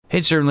Hey,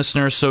 dear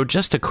listeners. So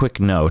just a quick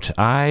note.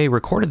 I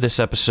recorded this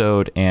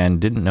episode and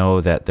didn't know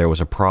that there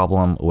was a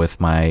problem with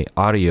my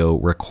audio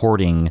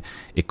recording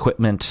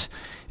equipment.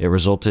 It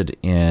resulted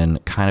in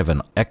kind of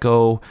an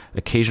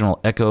occasional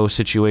echo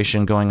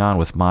situation going on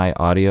with my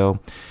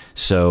audio.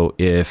 So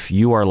if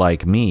you are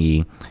like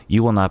me,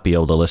 you will not be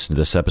able to listen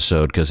to this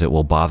episode because it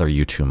will bother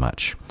you too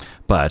much.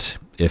 But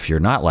if you're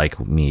not like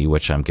me,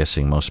 which I'm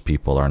guessing most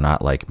people are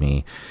not like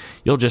me,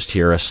 you'll just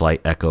hear a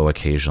slight echo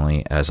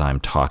occasionally as I'm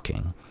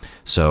talking.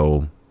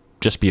 So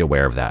just be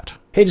aware of that.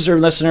 Hey,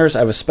 deserving listeners, I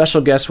have a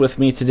special guest with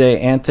me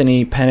today,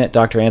 Anthony Pennant,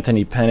 Dr.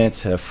 Anthony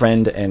Pennant, a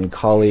friend and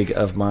colleague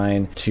of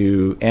mine,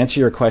 to answer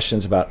your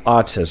questions about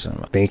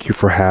autism. Thank you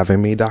for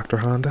having me, Dr.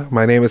 Honda.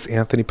 My name is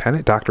Anthony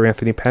Pennant, Dr.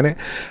 Anthony Pennant,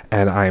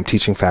 and I am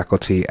teaching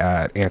faculty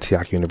at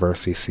Antioch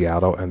University,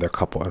 Seattle, in their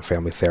couple and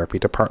family therapy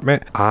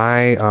department.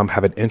 I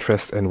have an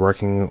interest in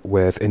working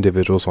with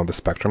individuals on the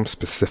spectrum,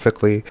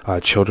 specifically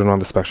children on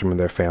the spectrum and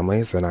their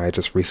families, and I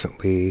just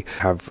recently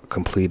have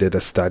completed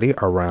a study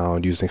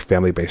around using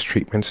family-based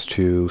treatments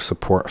to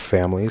support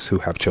families who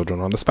have children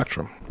on the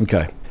spectrum.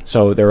 Okay.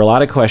 So there are a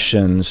lot of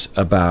questions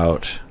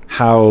about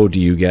how do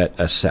you get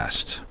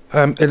assessed?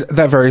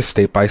 That varies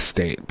state by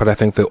state, but I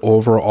think the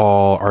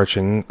overall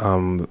arching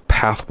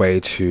pathway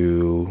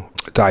to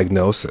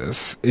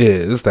diagnosis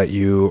is that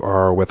you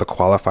are with a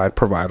qualified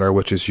provider,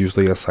 which is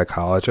usually a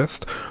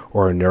psychologist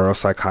or a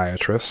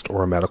neuropsychiatrist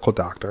or a medical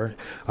doctor.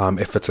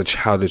 If it's a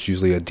child, it's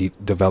usually a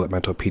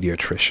developmental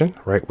pediatrician,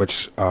 right?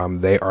 Which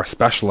they are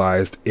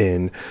specialized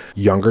in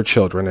younger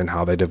children and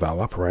how they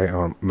develop,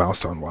 right?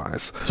 Milestone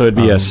wise. So it'd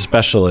be a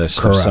specialist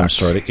correct. of some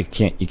sort.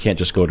 You can't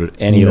just go to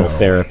any old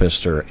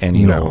therapist or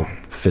any old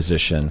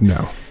physician.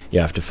 No. You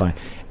have to find.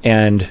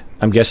 And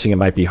I'm guessing it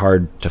might be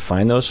hard to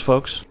find those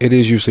folks. It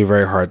is usually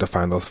very hard to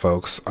find those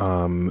folks.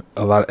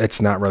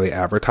 It's not really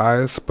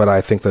advertised, but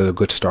I think that a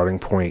good starting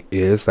point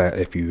is that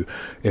if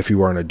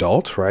you are an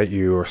adult, right,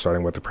 you are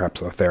starting with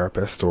perhaps a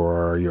therapist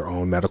or your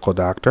own medical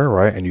doctor,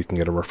 right, and you can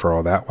get a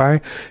referral that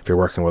way. If you're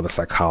working with a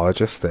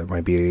psychologist, that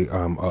might be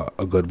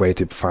a good way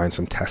to find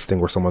some testing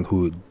or someone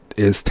who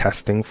is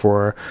testing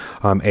for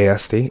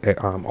ASD,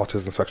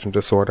 autism spectrum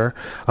disorder.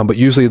 But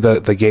usually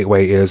the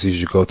gateway is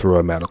you go through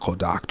a medical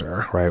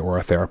doctor, right, or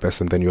a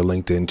therapist, and then you're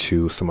linked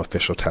into some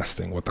official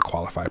testing with the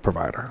qualified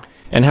provider.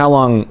 And how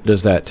long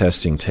does that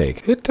testing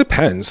take? It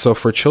depends. So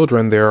for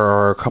children, there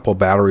are a couple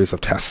batteries of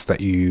tests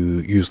that you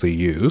usually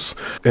use.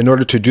 In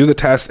order to do the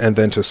test and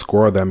then to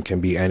score them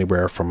can be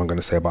anywhere from, I'm going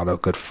to say, about a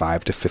good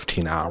 5 to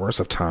 15 hours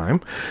of time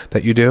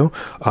that you do.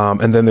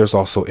 And then there's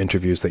also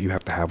interviews that you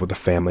have to have with the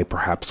family,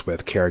 perhaps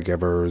with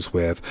caregivers,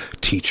 with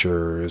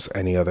teachers,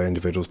 any other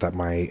individuals that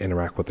might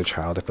interact with the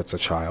child if it's a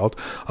child.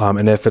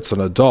 And if it's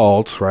an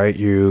adult, right,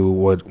 you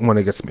would want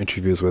to get some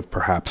interviews with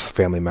perhaps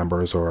family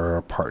members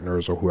or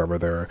partners or whoever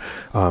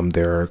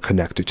they're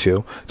connected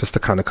to, just to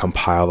kind of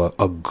compile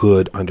a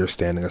good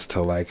understanding as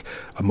to like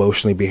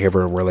emotionally,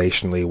 behaviorally,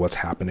 relationally, what's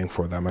happening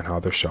for them and how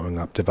they're showing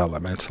up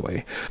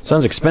developmentally.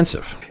 Sounds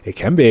expensive. It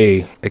can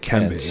be. It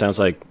can be. It sounds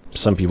like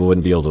some people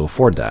wouldn't be able to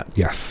afford that.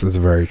 Yes, that's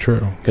very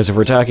true. Because if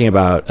we're talking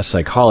about a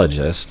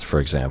psychologist, for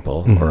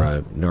example, or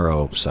a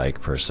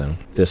neuropsych person,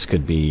 this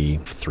could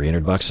be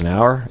 $300 an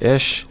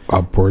hour-ish.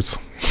 Upwards.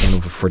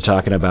 And if we're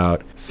talking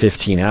about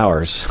 15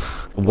 hours...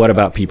 What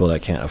about people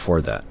that can't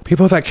afford that?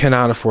 People that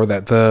cannot afford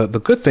that.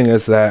 The good thing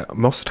is that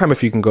most of the time,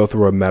 if you can go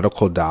through a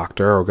medical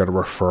doctor or get a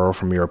referral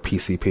from your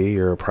PCP,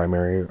 your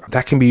primary,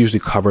 that can be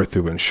usually covered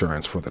through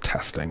insurance for the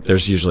testing.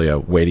 There's usually a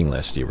waiting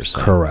list, you were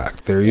saying.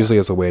 Correct. There usually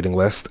is a waiting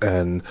list.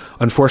 And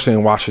unfortunately,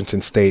 in Washington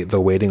State, the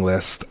waiting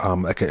list,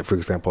 like for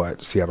example,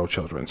 at Seattle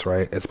Children's,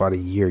 right, it's about a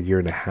year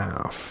and a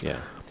half. Yeah.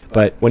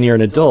 But when you're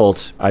an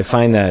adult, I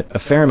find that a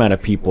fair amount of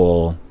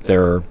people,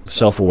 they're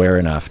self-aware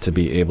enough to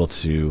be able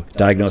to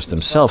diagnose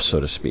themselves,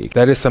 so to speak.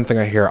 That is something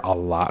I hear a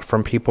lot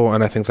from people,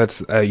 and I think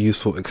that's a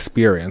useful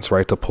experience,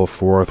 right, to pull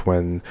forth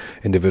when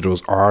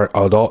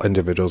adult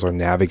individuals are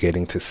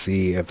navigating to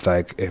see if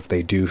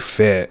they do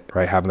fit,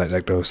 right, having that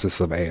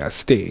diagnosis of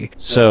ASD.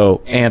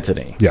 So,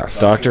 Anthony.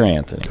 Yes. Dr.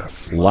 Anthony.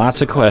 Yes.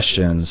 Lots of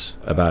questions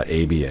about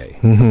ABA,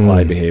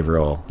 Applied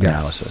Behavioral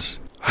Analysis.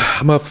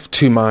 I'm of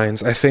two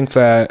minds. I think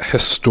that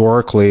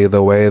historically,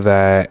 the way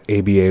that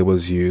ABA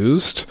was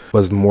used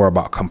was more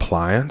about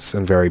compliance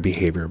and very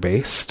behavior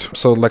based.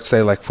 So let's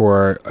say like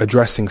for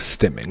addressing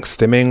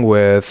stimming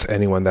with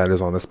anyone that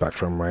is on the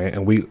spectrum, right?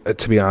 And we,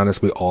 to be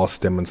honest, we all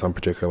stim in some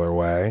particular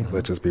way.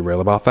 Let's just be real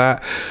about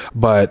that.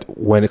 But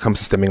when it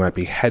comes to stimming, it might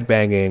be head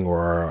banging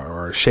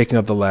or shaking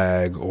of the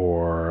leg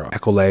or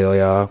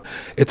echolalia.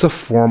 It's a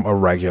form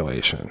of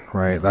regulation,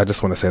 right? I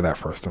just want to say that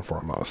first and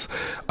foremost.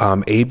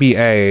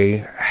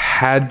 ABA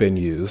had been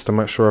used. I'm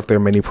not sure if there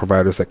are many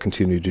providers that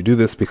continue to do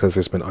this because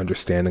there's been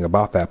understanding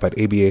about that, but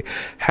ABA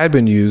had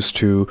been used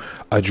to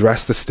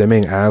address the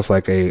stimming as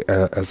like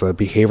as a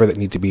behavior that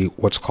needs to be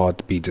what's called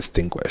to be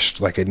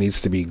distinguished. Like it needs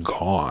to be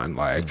gone,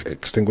 like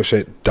extinguish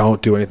it,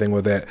 don't do anything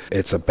with it.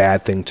 It's a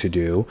bad thing to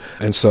do.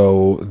 And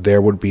so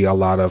there would be a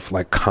lot of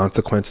like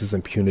consequences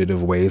and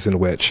punitive ways in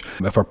which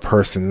if a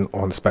person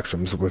on the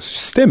spectrum was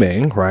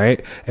stimming,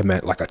 right, it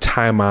meant like a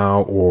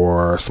timeout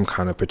or some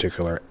kind of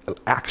particular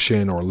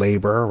action or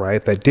labor, right,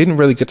 that didn't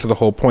really get to the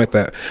whole point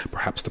that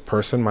perhaps the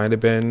person might have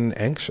been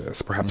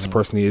anxious, perhaps the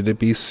person needed to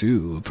be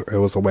soothed. It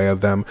was a way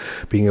of them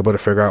being able to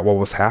figure out what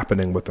was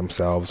happening with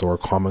themselves or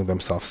calming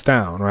themselves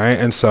down, right?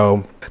 And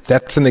so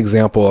that's an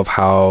example of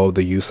how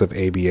the use of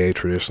ABA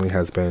traditionally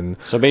has been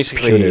so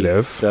basically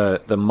punitive.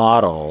 The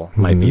model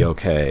might be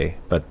okay,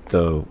 but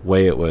the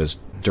way it was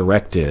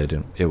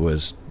directed, it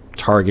was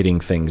targeting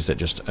things that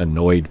just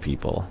annoyed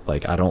people.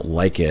 Like, I don't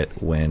like it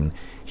when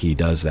he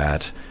does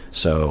that,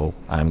 so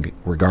I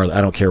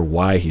don't care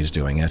why he's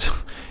doing it,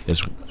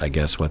 is I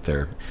guess what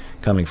they're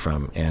coming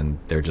from, and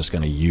they're just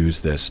going to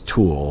use this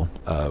tool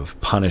of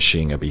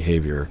punishing a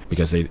behavior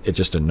because it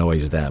just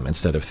annoys them,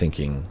 instead of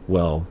thinking,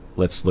 well,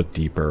 let's look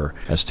deeper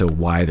as to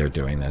why they're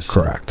doing this.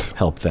 Correct.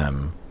 Help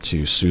them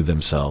to soothe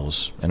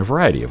themselves in a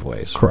variety of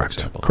ways. Correct. For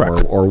example.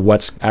 Correct. Or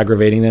what's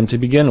aggravating them to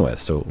begin with.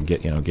 So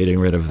getting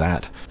rid of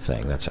that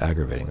thing that's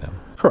aggravating them.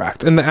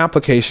 Correct. And the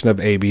application of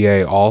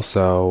ABA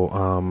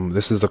also,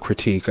 this is a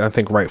critique, I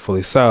think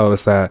rightfully so,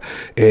 is that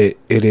it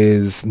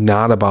is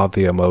not about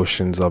the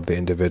emotions of the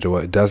individual.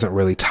 It doesn't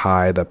really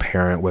tie the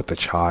parent with the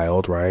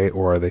child, right?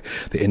 Or the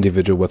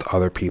individual with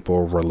other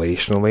people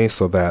relationally,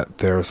 so that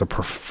there's a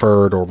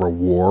preferred or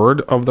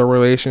reward of the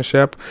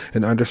relationship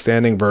and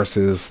understanding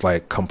versus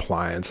like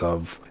compliance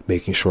of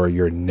making sure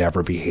you're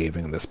never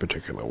behaving this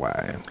particular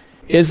way.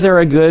 Is there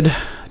a good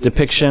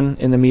depiction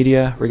in the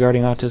media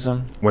regarding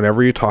autism?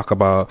 Whenever you talk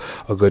about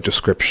a good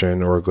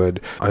description or a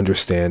good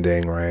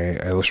understanding, right,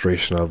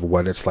 illustration of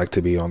what it's like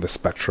to be on the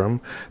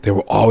spectrum, there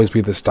will always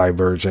be this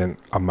divergent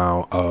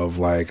amount of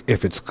like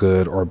if it's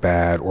good or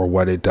bad, or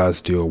what it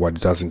does do or what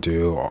it doesn't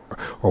do,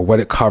 or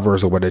what it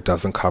covers or what it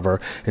doesn't cover.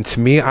 And to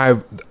me,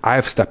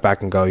 I've stepped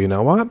back and go, you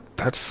know what?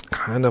 That's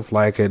kind of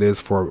like it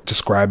is for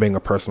describing a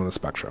person on the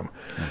spectrum.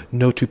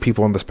 No two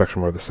people on the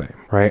spectrum are the same,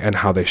 right? And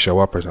how they show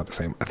up is not the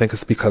same. I think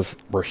it's because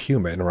we're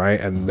human, right?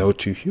 And no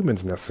two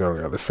humans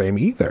necessarily are the same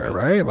either,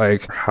 right?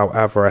 Like,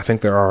 however, I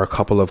think there are a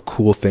couple of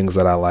cool things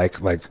that I like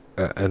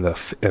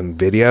in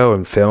video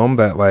and film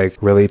that like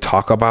really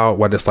talk about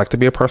what it's like to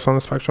be a person on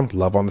the spectrum.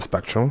 Love on the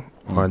Spectrum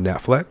on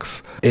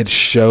Netflix. It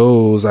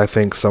shows, I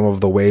think, some of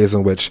the ways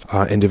in which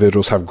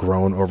individuals have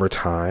grown over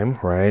time,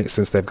 right?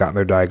 Since they've gotten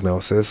their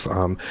diagnosis,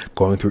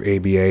 going through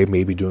ABA,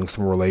 maybe doing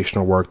some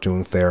relational work,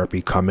 doing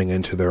therapy, coming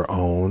into their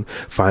own,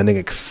 finding,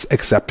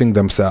 accepting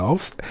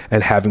themselves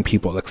and having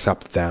people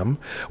accept them.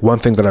 One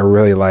thing that I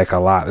really like a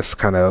lot, this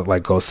kind of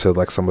like goes to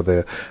like some of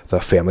the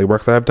family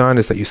work that I've done,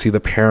 is that you see the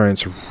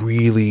parents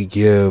really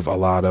give a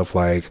lot of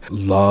like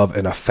love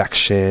and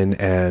affection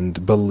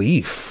and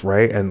belief,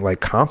 right? And like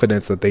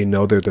confidence that they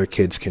know that their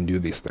kids can do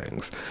these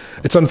things.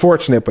 It's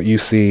unfortunate, but you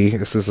see,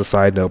 this is a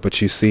side note, but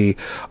you see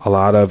a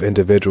lot of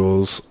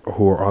individuals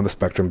who are on the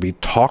spectrum be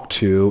talked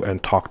to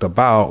and talked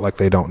about like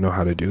they don't know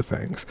how to do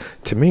things.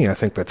 To me, I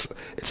think it's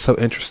so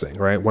interesting,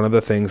 right? One of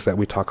the things that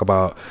we talk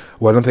about,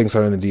 one of the things that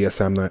are in the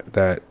DSM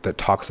that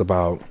talks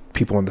about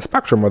people on the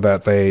spectrum are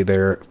that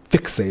they're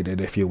fixated,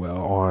 if you will,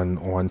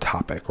 on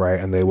topic, right?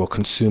 And they will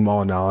consume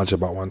all knowledge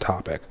about one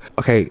topic.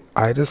 Okay,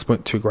 I just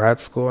went to grad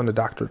school and a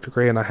doctorate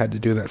degree, and I had to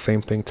do that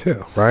same thing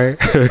too,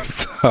 right?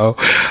 So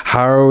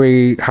how are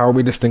we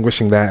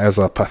distinguishing that as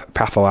a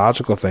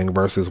pathological thing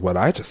versus what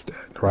I just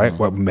did, right?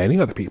 What many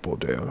other people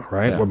do,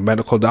 right? What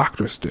medical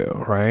doctors do,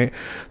 right?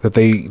 That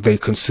they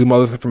consume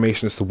all this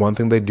information. It's the one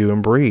thing they do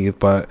and breathe,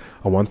 but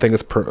one thing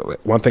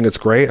is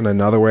great, and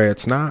another way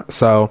it's not.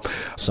 So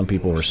some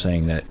people were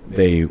saying that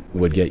they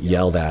would get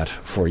yelled at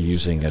for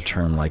using a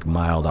term like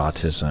mild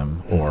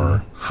autism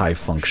or high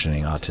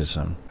functioning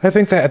autism. I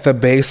think that at the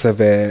base of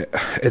it,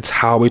 it's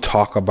how we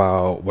talk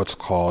about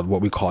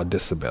what we call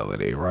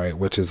disability, right?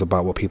 Which is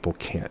about what people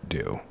can't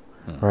do.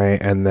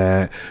 Right. And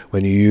that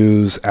when you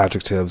use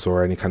adjectives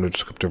or any kind of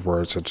descriptive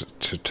words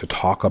to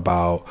talk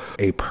about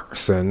a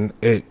person,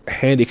 it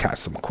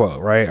handicaps them,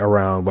 quote, right,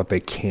 around what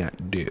they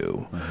can't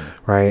do.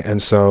 Right.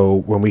 And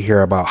so when we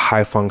hear about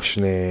high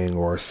functioning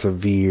or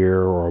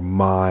severe or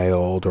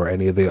mild or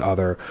any of the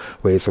other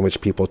ways in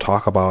which people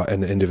talk about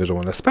an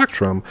individual on a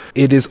spectrum,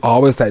 it is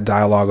always that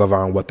dialogue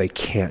around what they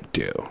can't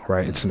do.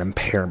 Right. It's an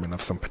impairment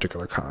of some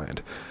particular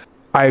kind.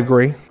 I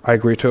agree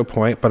to a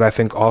point, but I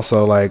think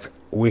also like,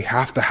 we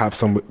have to have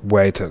some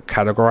way to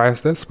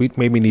categorize this. We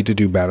maybe need to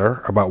do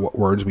better about what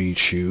words we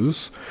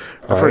choose.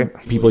 I've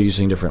heard people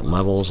using different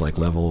levels, like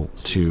level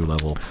 2,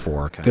 level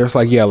 4. There's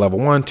like, level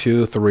 1,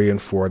 2, 3, and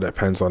 4.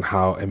 Depends on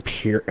how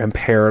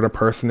impaired a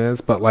person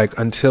is. But like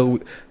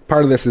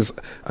part of this is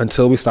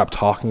until we stop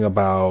talking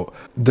about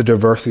the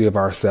diversity of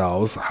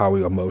ourselves, how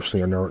we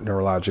emotionally or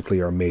neurologically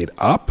are made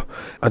up,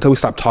 until we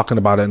stop talking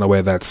about it in a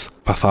way that's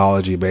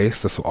pathology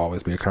based, this will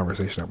always be a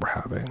conversation that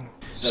we're having.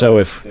 So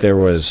if there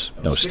was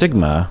no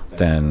stigma,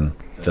 then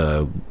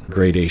the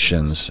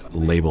gradations,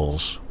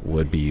 labels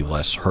would be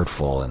less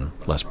hurtful and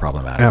less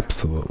problematic.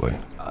 Absolutely.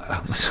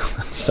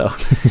 So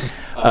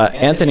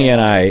Anthony and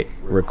I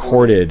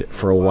recorded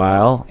for a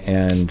while,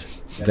 and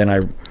then I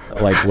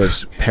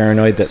was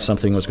paranoid that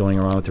something was going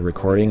wrong with the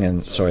recording,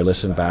 and so I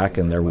listened back,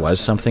 and there was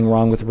something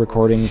wrong with the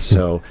recording.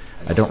 So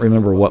I don't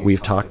remember what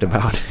we've talked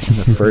about in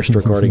the first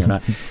recording or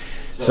not.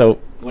 So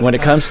when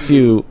it comes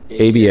to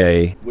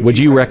ABA, would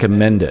you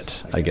recommend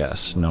it, I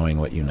guess, knowing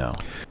what you know?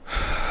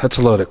 That's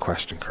a loaded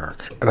question,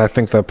 Kirk. And I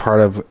think that part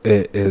of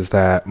it is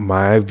that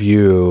my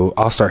view,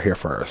 I'll start here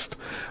first.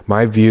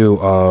 My view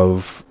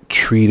of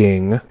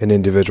treating an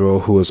individual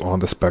who is on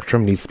the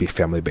spectrum needs to be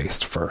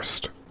family-based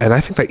first. And I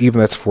think that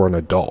even that's for an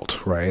adult,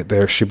 right?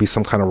 There should be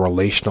some kind of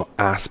relational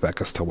aspect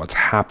as to what's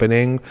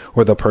happening,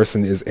 where the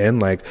person is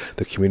in, like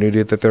the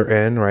community that they're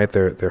in, right?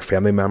 Their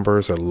family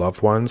members or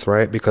loved ones,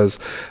 right? Because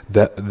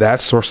that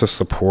source of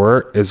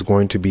support is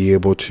going to be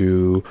able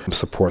to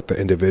support the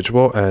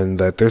individual, and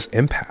that there's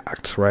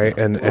impact, right?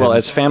 And well,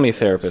 as family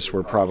therapists,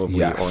 we're probably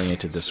Yes.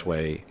 oriented this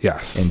way.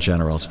 Yes. In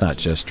general, it's not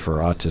just for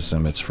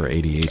autism; it's for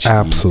ADHD,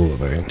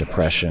 Absolutely.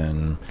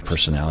 depression,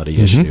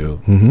 personality issue.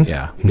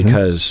 Yeah,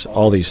 because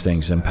all these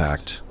things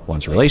impact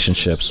one's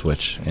relationships,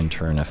 which in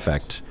turn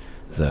affect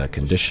the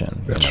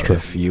condition. That's true.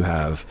 If you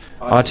have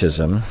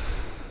autism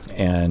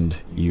and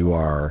you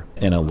are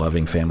in a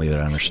loving family that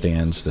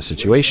understands the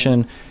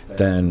situation,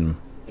 then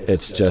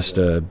it's just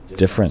a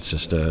difference,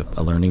 just a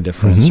learning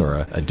difference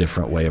or a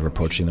different way of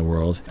approaching the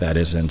world. That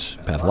isn't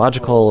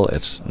pathological.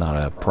 It's not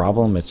a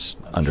problem. It's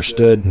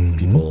understood.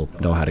 People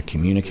know how to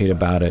communicate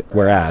about it.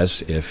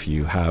 Whereas if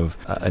you have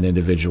an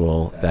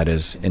individual that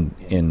is in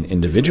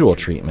individual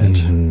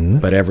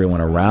treatment, but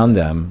everyone around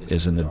them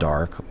is in the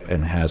dark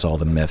and has all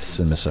the myths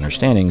and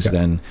misunderstandings,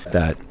 then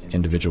that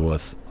individual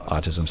with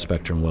autism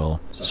spectrum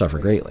will suffer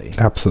greatly.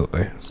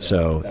 Absolutely.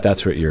 So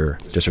that's what your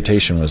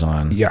dissertation was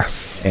on.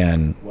 Yes.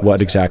 And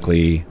what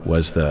exactly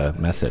was the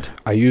method?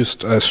 I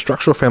used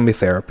structural family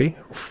therapy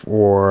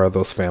for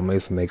those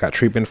families, and they got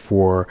treatment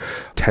for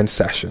 10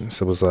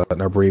 sessions. It was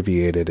an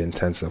abbreviated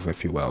intensive,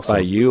 if you will. By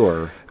you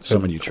or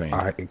someone you trained?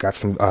 I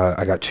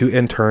got 2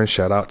 interns.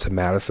 Shout out to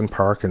Madison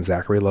Park and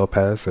Zachary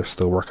Lopez. They're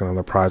still working on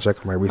the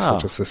project, my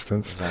research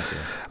assistants. Exactly.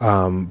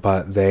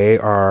 But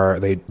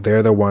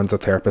they're the ones, the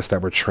therapists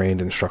that were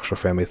trained in structural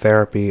family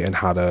therapy and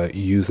how to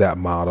use that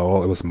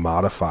model. It was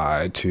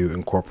modified to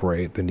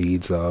incorporate the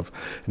needs of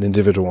an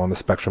individual on the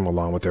spectrum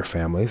along with their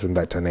families and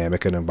that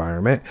dynamic and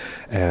environment.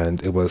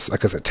 And it was,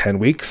 like I said, 10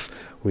 weeks.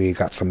 We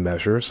got some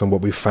measures, and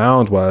what we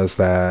found was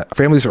that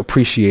families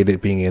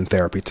appreciated being in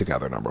therapy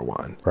together, number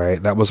one,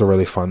 right? That was a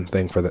really fun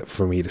thing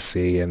for me to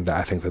see, and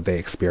I think that they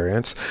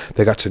experienced.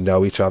 They got to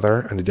know each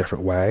other in a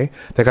different way.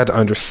 They got to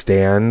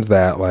understand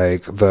that,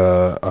 like,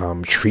 the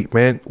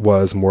treatment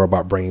was more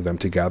about bringing them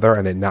together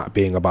and it not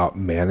being about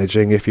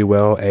managing, if you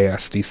will,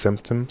 ASD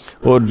symptoms.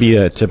 What would be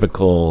a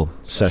typical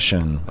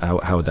session?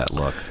 How would that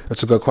look?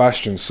 That's a good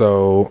question.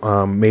 So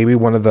maybe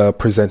one of the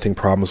presenting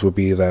problems would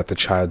be that the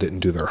child didn't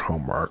do their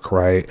homework,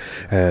 right?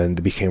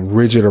 And became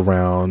rigid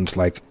around,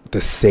 like, the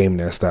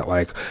sameness that,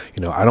 like,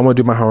 you know, I don't want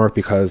to do my homework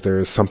because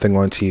there's something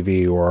on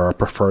TV or a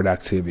preferred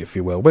activity, if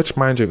you will, which,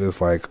 mind you,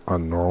 is like a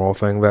normal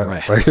thing that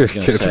like,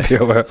 kids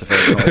deal with. It's a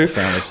very normal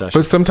family session.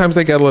 But sometimes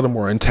they get a little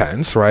more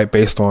intense, right?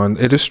 Based on,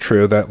 it is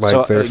true that, like,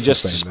 so, there's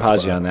just to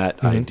pause you on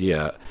that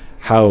idea,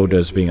 how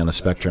does being on the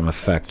spectrum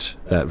affect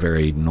that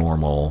very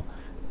normal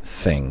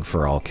thing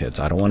for all kids?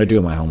 I don't want to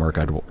do my homework.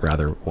 I'd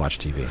rather watch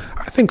TV.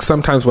 I think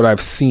sometimes what I've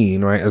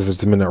seen, right, is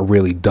it's been a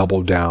really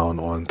double down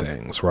on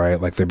things,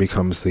 right? Like there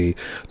becomes the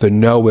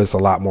no is a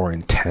lot more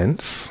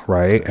intense,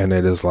 right? And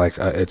it is like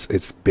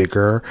it's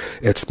bigger.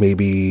 It's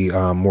maybe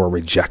more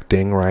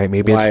rejecting, right?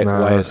 Maybe it's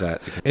not. Why is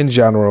that? In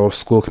general,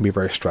 school can be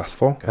very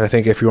stressful, and I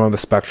think if you're on the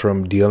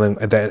spectrum dealing,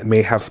 that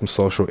may have some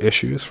social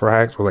issues,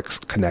 right? Or like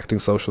connecting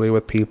socially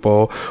with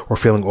people, or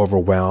feeling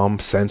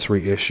overwhelmed,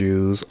 sensory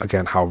issues.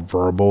 Again, how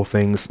verbal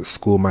things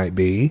school might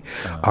be.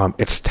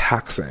 It's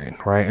taxing,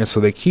 right? And so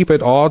they keep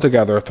it all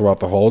together throughout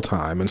the whole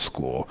time in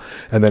school,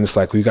 and then it's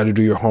like, well, you got to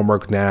do your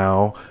homework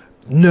now.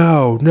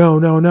 No.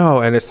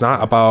 And it's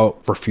not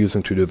about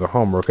refusing to do the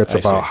homework. It's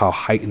about how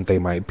heightened they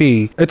might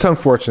be. It's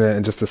unfortunate.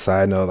 And just a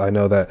side note, I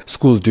know that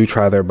schools do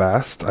try their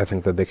best. I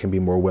think that they can be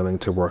more willing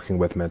to working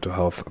with mental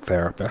health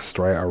therapists,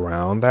 right,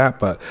 around that.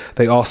 But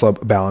they also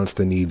balance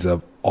the needs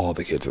of all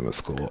the kids in the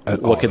school.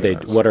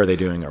 What are they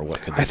doing, or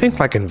what could they I think do?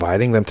 like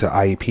inviting them to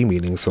IEP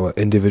meetings, so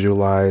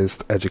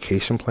individualized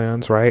education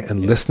plans, right?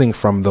 And listening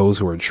from those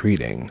who are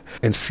treating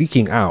and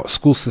seeking out,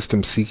 school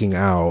systems seeking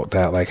out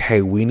that like,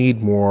 hey, we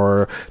need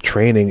more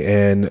training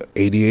in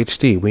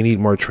ADHD. We need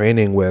more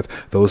training with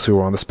those who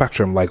are on the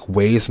spectrum, like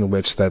ways in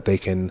which that they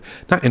can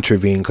not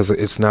intervene because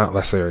it's not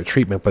necessarily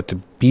treatment, but to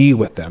be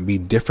with them, be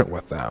different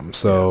with them.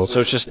 So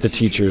it's just the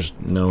teachers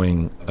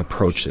knowing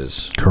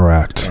approaches.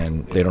 Correct.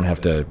 And they don't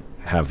have to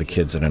have the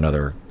kids in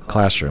another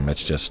classroom.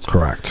 It's just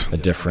correct. A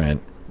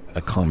different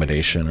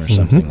accommodation or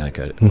something like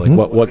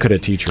what could a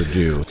teacher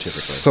do typically?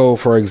 So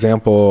for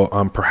example,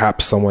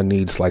 perhaps someone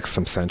needs like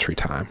some sensory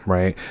time,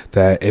 right?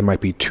 That it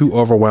might be too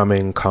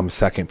overwhelming come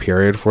second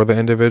period for the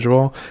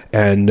individual,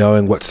 and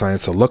knowing what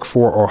signs to look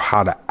for or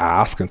how to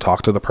ask and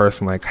talk to the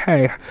person like,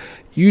 hey,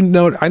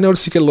 I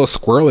noticed you get a little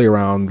squirrely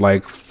around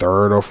like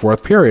third or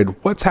fourth period.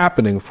 What's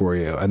happening for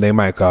you? And they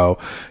might go,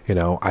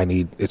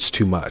 it's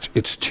too much.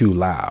 It's too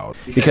loud.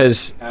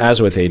 Because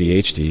as with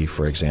ADHD,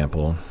 for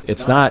example,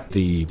 it's not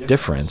the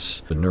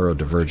difference, the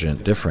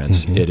neurodivergent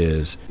difference. It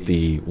is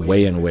the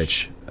way in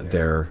which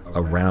they're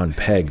a round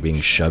peg being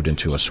shoved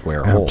into a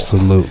square hole.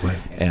 Absolutely.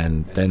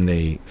 And then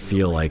they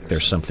feel like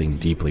there's something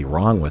deeply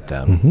wrong with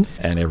them,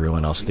 and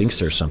everyone else thinks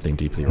there's something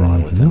deeply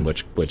wrong with them,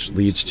 which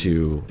leads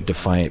to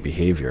defiant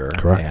behavior.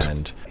 Correct.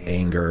 And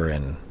anger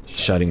and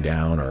shutting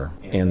down,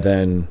 and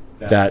then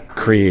that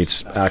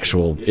creates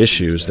actual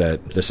issues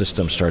that the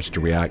system starts to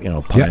react,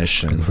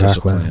 punish and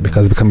discipline.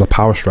 Because it becomes a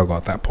power struggle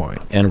at that point.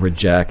 And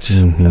reject,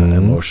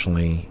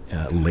 emotionally,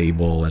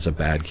 label as a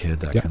bad kid,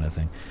 that kind of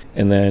thing.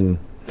 And then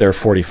they're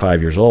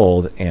 45 years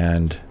old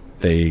and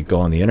they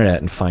go on the internet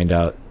and find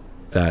out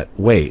that,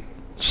 wait,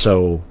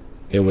 so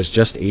it was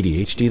just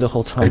ADHD the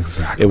whole time?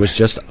 Exactly. It was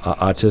just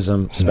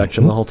autism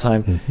spectrum the whole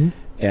time?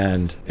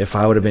 And if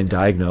I would have been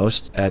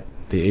diagnosed at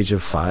the age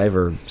of 5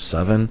 or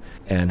 7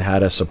 and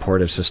had a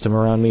supportive system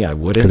around me, I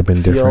wouldn't feel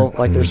different.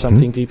 like there's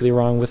something deeply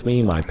wrong with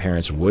me. My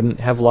parents wouldn't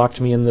have locked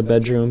me in the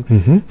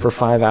bedroom for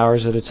 5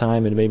 hours at a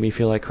time and made me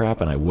feel like crap,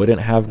 and I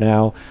wouldn't have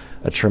now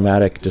a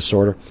traumatic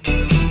disorder.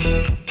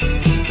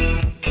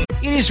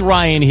 It is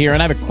Ryan here,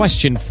 and I have a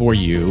question for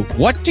you.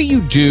 What do you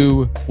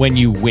do when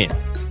you win?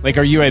 Like,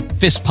 are you a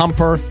fist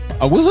pumper,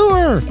 a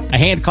woohooer, a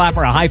hand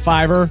clapper, a high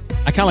fiver?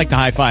 I kind of like the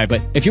high five,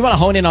 but if you want to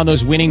hone in on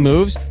those winning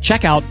moves,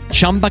 check out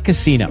Chumba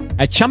Casino.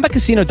 At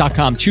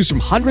ChumbaCasino.com, choose from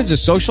hundreds of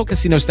social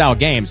casino-style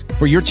games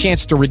for your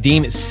chance to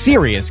redeem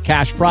serious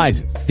cash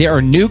prizes. There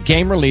are new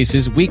game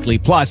releases weekly,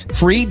 plus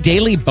free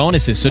daily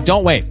bonuses, so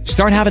don't wait.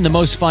 Start having the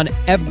most fun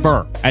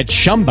ever at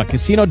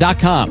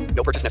ChumbaCasino.com.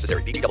 No purchase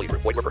necessary. VGW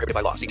Group. Void where prohibited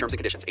by law. See terms and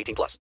conditions.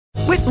 18+.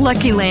 With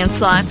Lucky Land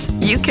Slots,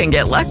 you can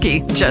get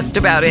lucky just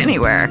about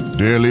anywhere.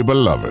 Dearly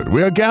beloved,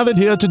 we are gathered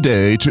here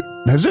today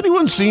to... Has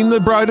anyone seen the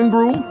bride and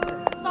groom?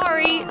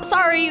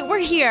 Sorry, we're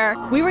here.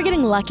 We were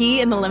getting lucky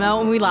in the limo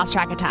and we lost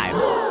track of time.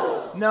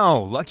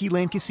 No, Lucky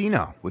Land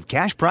Casino, with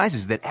cash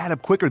prizes that add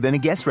up quicker than a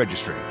guest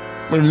registry.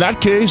 In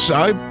that case,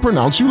 I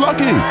pronounce you lucky.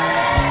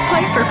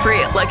 Play for free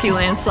at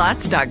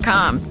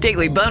LuckyLandSlots.com.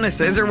 Daily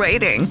bonuses are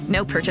waiting.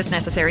 No purchase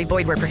necessary.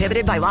 Void where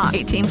prohibited by law.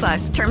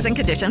 18+. Terms and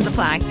conditions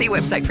apply. See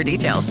website for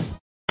details.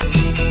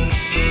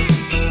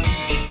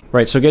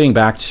 Right, so getting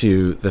back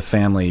to the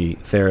family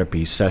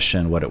therapy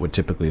session, what it would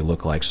typically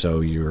look like. So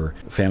your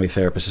family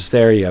therapist is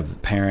there, you have the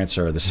parents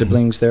or the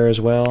siblings there as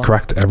well?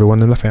 Correct,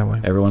 everyone in the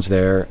family. Everyone's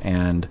there,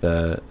 and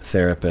the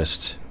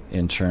therapist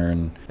in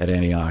turn at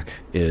Antioch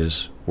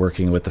is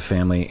working with the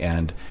family,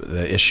 and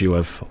the issue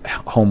of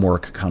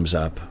homework comes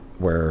up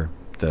where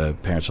the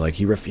parents are like,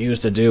 he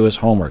refused to do his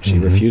homework. She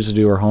refused to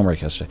do her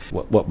homework yesterday.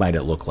 What might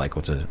it look like?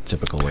 What's a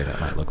typical way that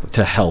might look like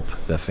to help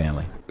the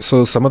family?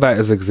 So some of that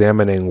is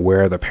examining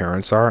where the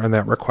parents are in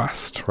that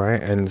request,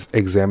 right? And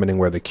examining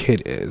where the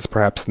kid is,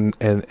 perhaps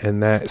in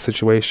that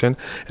situation,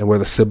 and where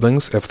the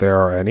siblings, if there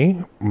are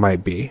any,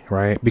 might be,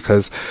 right?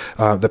 Because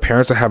the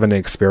parents are having an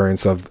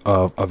experience of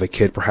a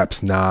kid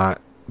perhaps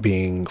not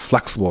being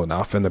flexible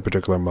enough in the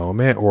particular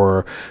moment,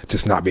 or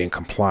just not being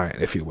compliant,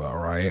 if you will,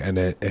 right? And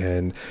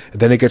then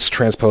it gets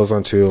transposed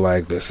onto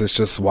like, this is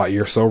just why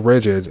you're so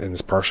rigid, and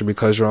it's partially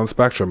because you're on the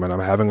spectrum, and I'm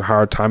having a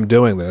hard time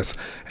doing this,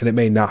 and it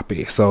may not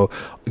be. So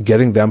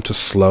getting them to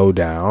slow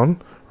down,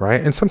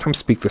 right? And sometimes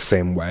speak the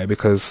same way,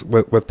 because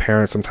with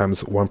parents,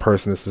 sometimes one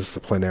person is the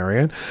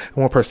disciplinarian and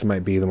one person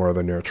might be the more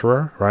the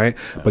nurturer, right?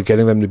 But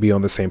getting them to be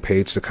on the same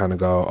page to kind of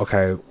go,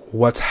 okay,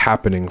 what's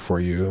happening for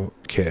you,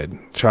 kid,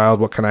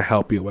 child? What can I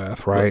help you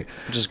with, right?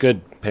 Which is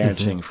good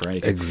parenting for any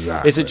kid.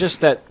 Exactly. Is it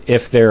just that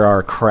if there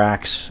are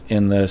cracks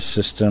in the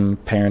system,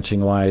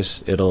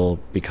 parenting-wise, it'll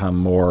become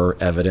more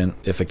evident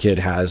if a kid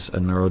has a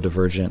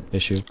neurodivergent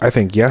issue? I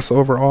think yes,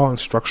 overall, and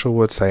structural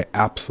would say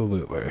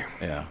absolutely.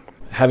 Yeah.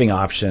 Having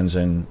options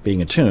and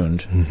being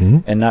attuned,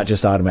 and not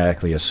just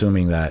automatically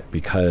assuming that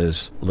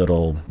because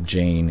little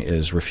Jane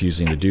is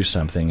refusing to do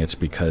something, it's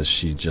because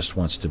she just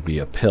wants to be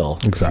a pill,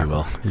 Exactly. if you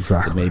will.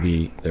 Exactly. But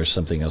maybe there's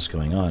something else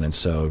going on, and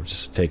so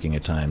just taking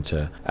a time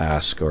to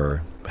ask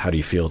or how do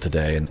you feel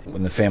today? And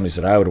in the families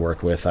that I would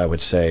work with, I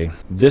would say,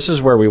 this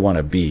is where we want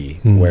to be,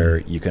 where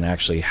you can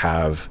actually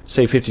have,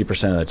 say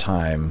 50% of the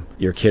time,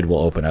 your kid will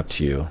open up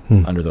to you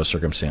under those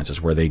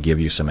circumstances where they give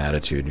you some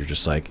attitude. You're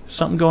just like,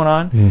 something going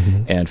on?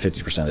 And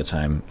 50% of the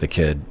time, the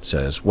kid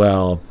says,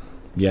 well,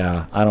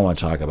 yeah, I don't want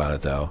to talk about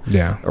it though.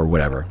 Yeah. Or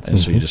whatever. And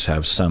so you just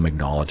have some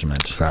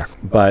acknowledgement. Exactly.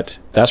 But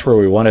that's where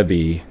we want to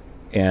be.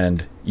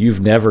 And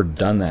you've never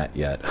done that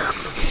yet.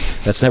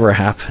 That's never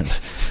happened.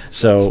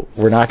 So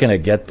we're not going to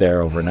get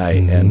there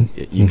overnight. And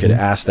you could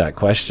ask that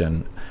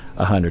question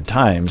 100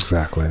 times.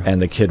 Exactly.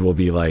 And the kid will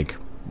be like,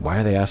 why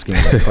are they asking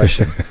me that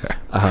question?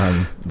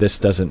 This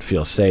doesn't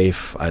feel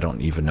safe. I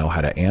don't even know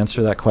how to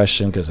answer that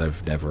question because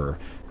I've never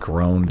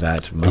grown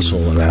that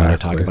muscle of how to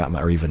talk about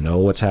or even know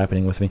what's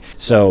happening with me.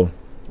 So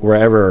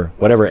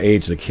whatever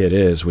age the kid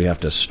is, we have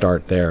to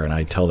start there. And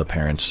I tell the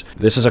parents,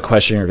 this is a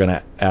question you're going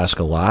to ask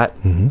a lot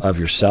of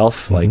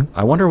yourself. Like,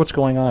 I wonder what's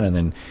going on. And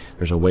then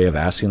there's a way of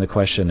asking the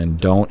question, and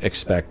don't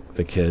expect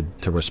the kid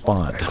to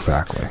respond.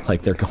 Exactly.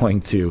 Like they're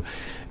going to,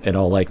 in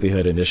all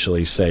likelihood,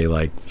 initially say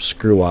like,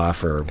 screw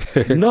off or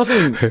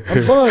nothing,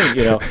 I'm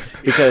fine,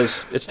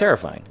 because it's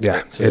terrifying.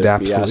 Yeah, it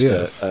absolutely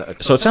is.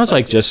 So it sounds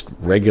like just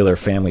regular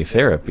family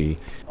therapy.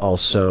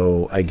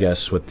 Also, I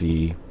guess with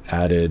the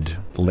added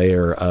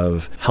layer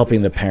of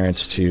helping the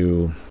parents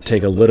to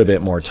take a little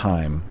bit more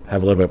time,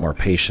 have a little bit more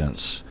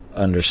patience,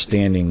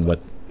 understanding what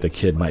the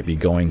kid might be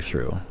going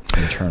through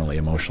internally,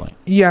 emotionally.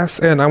 Yes,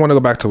 and I want to go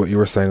back to what you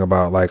were saying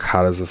about like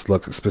how does this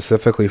look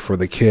specifically for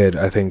the kid.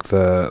 I think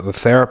the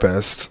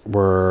therapists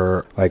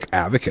were like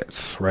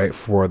advocates, right,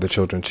 for the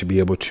children to be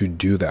able to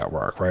do that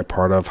work, right?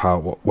 Part of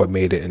what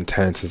made it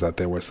intense is that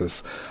there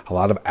was a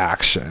lot of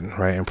action,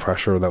 right, and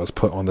pressure that was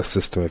put on the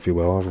system, if you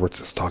will. We're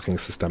just talking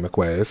systemic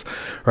ways,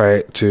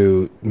 right,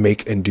 to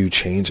make and do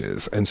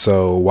changes. And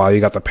so while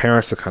you got the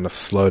parents to kind of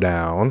slow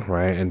down,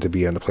 right, and to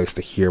be in a place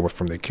to hear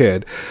from the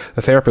kid,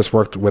 the therapist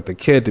worked with the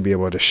kid to be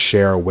able to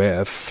share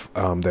with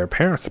their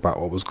parents about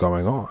what was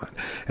going on,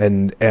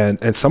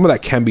 and some of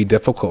that can be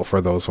difficult for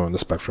those who are on the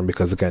spectrum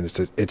because again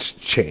it's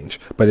change,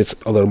 but it's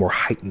a little more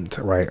heightened,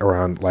 right,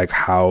 around like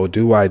how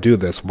do I do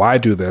this, why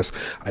do this,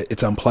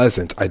 it's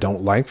unpleasant, I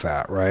don't like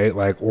that, right,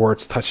 like, or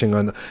it's touching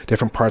on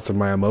different parts of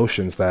my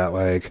emotions that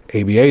like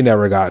ABA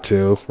never got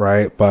to,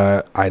 right,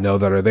 but I know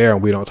that are there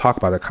and we don't talk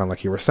about it, kind of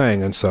like you were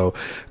saying. And so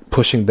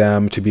pushing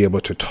them to be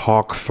able to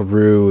talk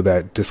through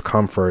that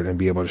discomfort and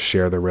be able to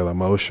share their real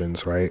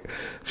emotions, right,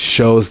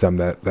 shows them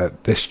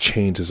that this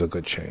change is a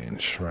good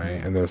change,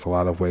 right? And there's a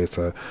lot of ways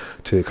to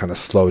kind of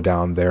slow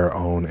down their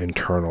own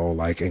internal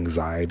like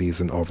anxieties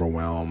and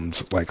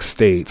overwhelmed like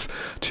states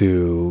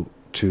to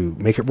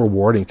make it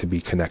rewarding to be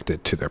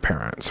connected to their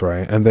parents,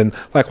 right? And then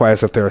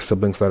likewise, if there are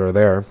siblings that are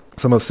there,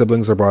 some of the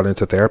siblings are brought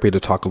into therapy to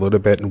talk a little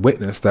bit and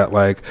witness that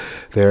like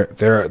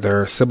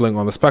their sibling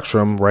on the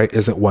spectrum, right,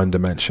 isn't one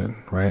dimension,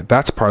 right?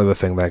 That's part of the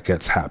thing that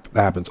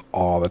happens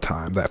all the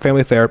time. That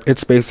family therapy,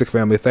 it's basic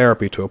family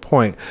therapy to a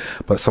point,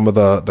 but some of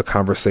the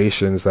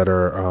conversations that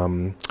are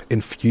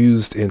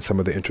infused in some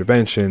of the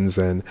interventions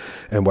and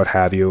what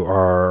have you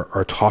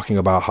are talking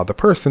about how the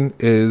person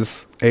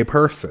is a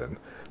person.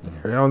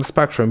 You're on the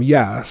spectrum,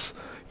 yes.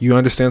 You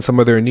understand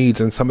some of their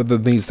needs, and some of the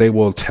needs they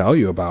will tell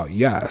you about,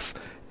 yes.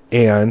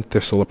 And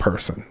they're still a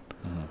person.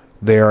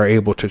 They are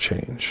able to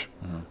change.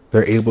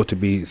 They're able to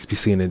be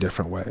seen in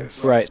different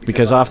ways. Right,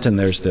 because often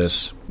there's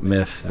this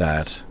myth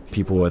that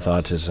people with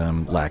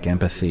autism lack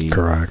empathy.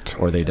 Correct.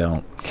 Or they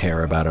don't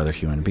care about other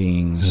human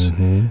beings.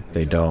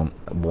 They don't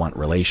want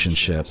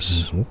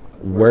relationships.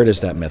 Where does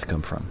that myth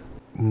come from?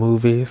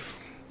 Movies.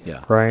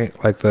 Yeah. Right?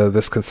 Like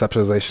this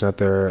conceptualization that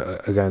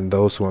they're, again,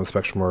 those who are on the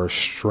spectrum are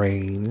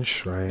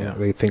strange, right? Yeah.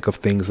 They think of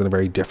things in a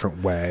very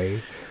different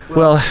way.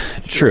 Well,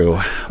 true.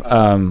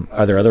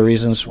 Are there other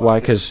reasons why?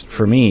 Because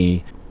for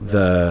me,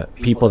 the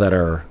people that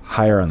are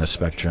higher on the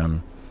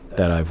spectrum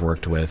that I've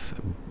worked with,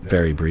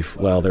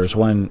 there's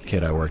one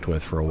kid I worked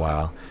with for a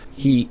while.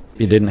 He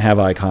didn't have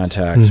eye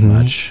contact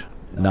much,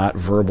 not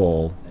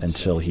verbal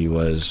until he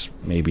was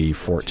maybe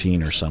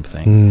 14 or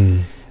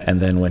something. And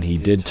then when he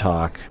did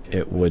talk,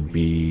 it would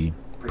be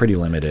pretty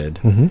limited.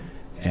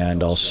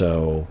 And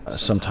also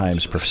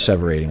sometimes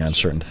perseverating on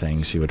certain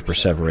things. He would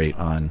perseverate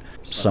on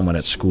someone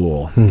at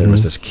school. There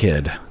was this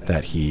kid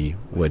that he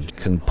would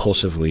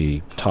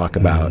compulsively talk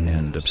about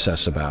and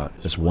obsess about,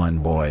 this one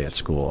boy at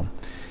school.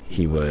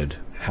 He would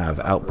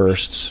have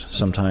outbursts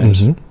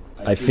sometimes.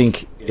 I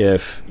think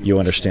if you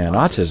understand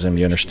autism,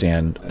 you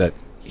understand that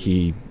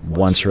he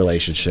wants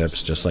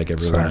relationships just like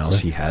everyone else.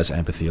 He has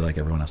empathy like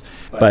everyone else.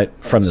 But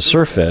from the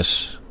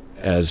surface,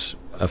 as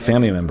a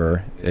family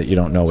member, you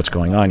don't know what's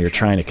going on. You're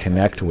trying to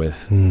connect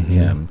with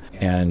him,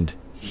 and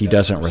he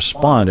doesn't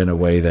respond in a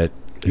way that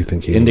you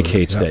think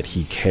indicates that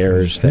he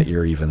cares that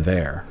you're even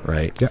there,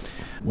 right? Yep.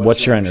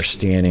 What's your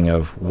understanding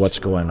of what's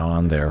going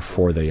on there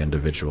for the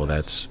individual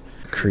that's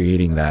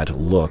creating that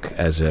look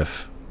as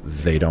if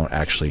they don't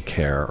actually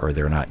care or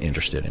they're not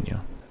interested in you?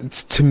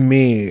 To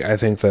me, I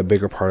think the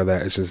bigger part of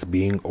that is just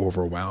being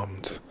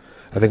overwhelmed.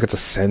 I think it's a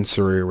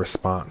sensory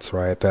response,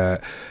 right?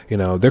 That,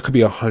 there could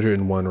be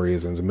 101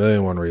 reasons,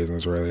 1,000,001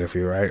 reasons, really, if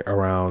you're right,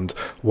 around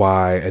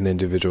why an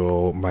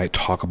individual might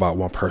talk about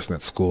one person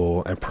at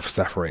school and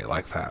perseverate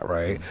like that,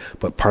 right?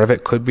 But part of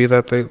it could be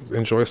that they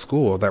enjoy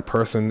school. That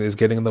person is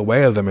getting in the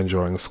way of them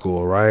enjoying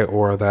school, right?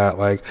 Or that,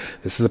 like,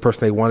 this is the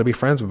person they want to be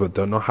friends with, but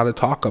don't know how to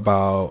talk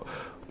about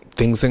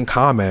things in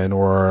common,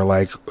 or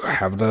like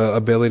have the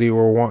ability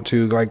or want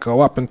to like go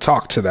up and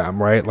talk to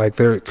them, right? Like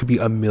there could be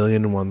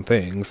 1,000,001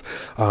 things.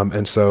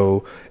 And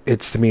so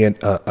it's, to me,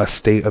 a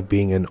state of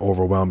being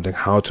overwhelmed and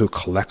how to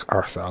collect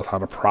ourselves, how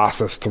to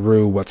process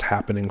through what's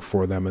happening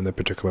for them in the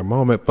particular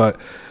moment. But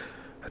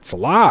it's a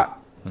lot.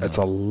 It's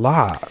a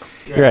lot.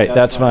 Right.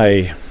 That's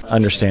my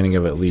understanding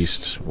of at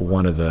least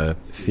one of the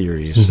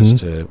theories is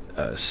to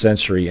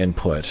sensory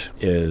input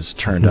is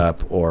turned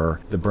up, or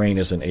the brain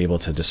isn't able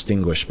to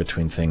distinguish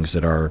between things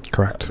that are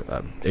correct,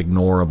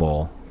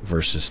 ignorable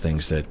versus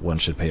things that one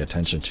should pay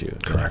attention to.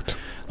 Correct.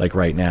 Like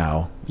right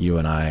now, you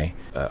and I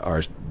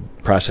are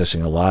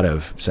processing a lot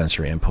of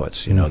sensory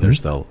inputs.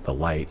 There's the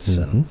lights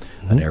and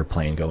an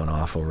airplane going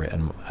off over it,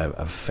 and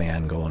a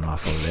fan going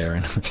off over there,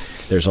 and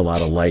there's a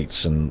lot of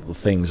lights and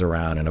things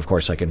around, and of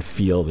course I can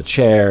feel the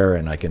chair,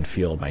 and I can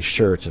feel my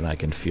shirt, and I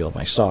can feel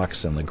my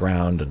socks and the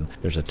ground, and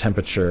there's a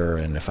temperature,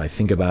 and if I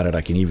think about it,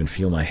 I can even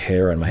feel my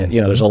hair on my head.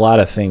 There's a lot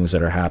of things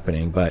that are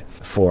happening, but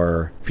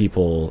for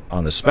people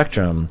on the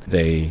spectrum,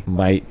 they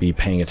might be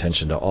paying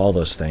attention to all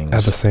those things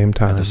at the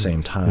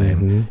same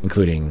time,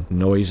 including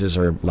noises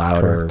are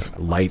louder,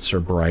 lights are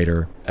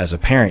brighter. As a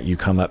parent, you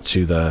come up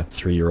to the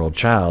 3-year-old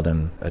child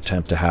and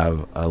attempt to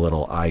have a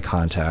little eye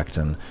contact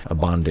and a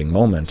bonding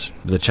moment.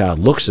 The child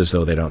looks as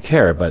though they don't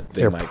care, but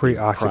they're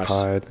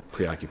preoccupied.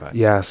 Preoccupied.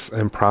 Yes,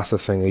 and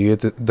processing.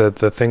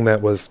 The thing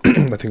that was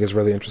I think is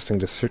really interesting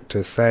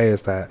to say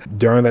is that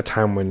during that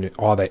time when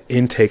all that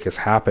intake is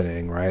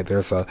happening, right?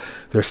 There's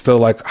still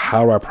like,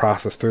 how do I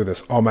process through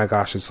this? Oh my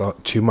gosh, it's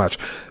too much.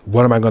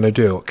 What am I going to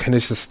do? Can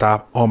this just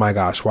stop? Oh my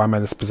gosh, why am I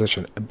in this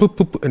position? And boop,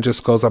 boop, boop, and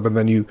just goes up, and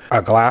then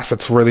a glass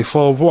that's really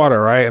full of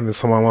water, right? And then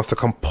someone wants to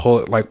come pull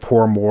it, like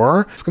pour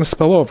more. It's going to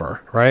spill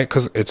over, right?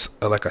 Because it's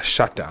like a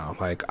shutdown.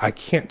 Like, I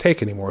can't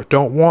take anymore.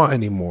 Don't want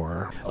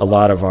anymore. A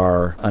lot of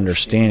our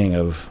understanding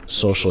of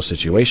social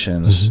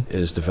situations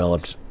is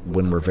developed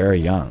when we're very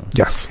young.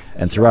 Yes.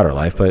 And throughout our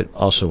life, but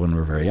also when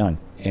we're very young.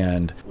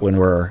 And when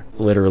we're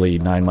literally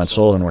 9 months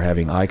old and we're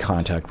having eye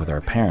contact with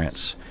our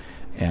parents,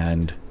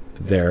 and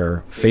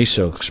their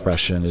facial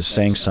expression is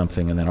saying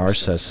something, and then ours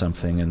says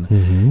something,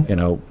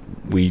 and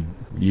we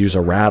use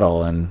a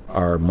rattle, and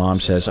our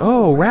mom says,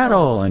 "Oh,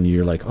 rattle," and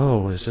you're like,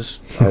 "Oh, is this?"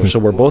 So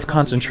we're both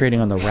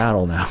concentrating on the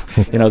rattle now.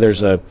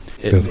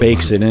 It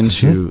bakes it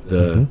into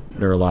the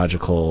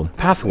neurological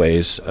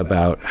pathways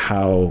about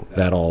how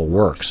that all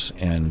works,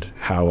 and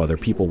how other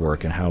people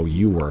work, and how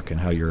you work, and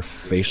how your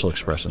facial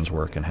expressions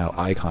work, and how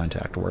eye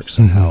contact works,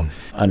 and how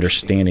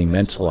understanding,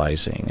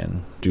 mentalizing,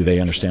 and do they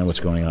understand what's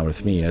going on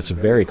with me? It's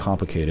very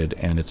complicated,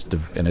 and it's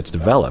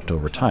developed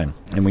over time.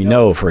 And we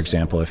know, for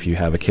example, if you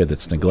have a kid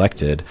that's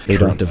neglected, they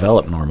don't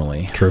develop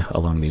normally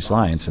along these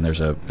lines, and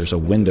there's a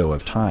window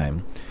of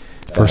time.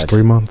 First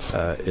 3 months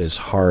is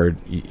hard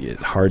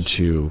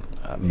to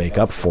make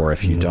up for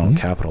if you don't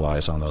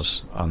capitalize on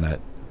that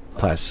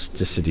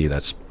plasticity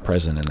that's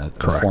present in the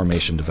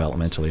formation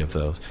developmentally of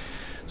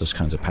those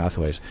kinds of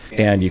pathways.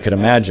 And you could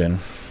imagine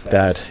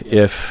that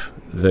if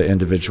the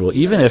individual,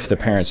 even if the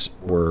parents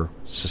were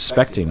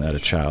suspecting that a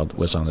child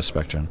was on the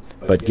spectrum,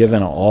 but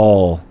given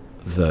all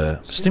the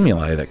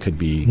stimuli that could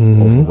be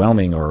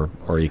overwhelming or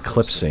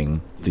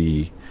eclipsing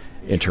the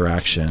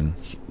interaction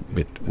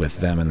with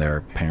them and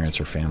their parents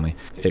or family,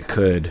 it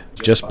could,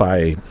 just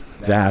by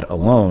that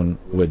alone,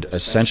 would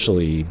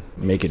essentially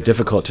make it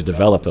difficult to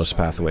develop those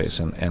pathways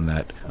and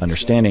that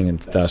understanding, and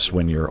thus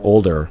when you're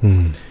older,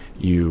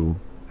 you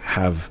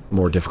have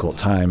more difficult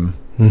time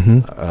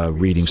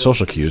reading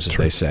social cues, as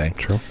they say.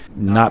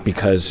 Not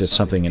because it's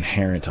something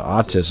inherent to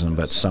autism,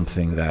 but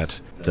something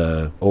that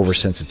the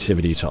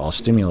oversensitivity to all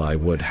stimuli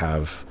would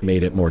have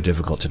made it more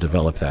difficult to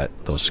develop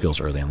those skills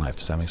early in life.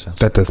 Does that make sense?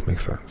 That does make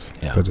sense.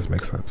 Yeah. That does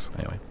make sense.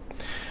 Anyway,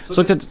 let's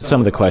look at some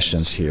of the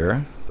questions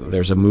here.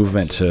 There's a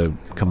movement to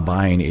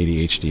combine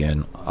ADHD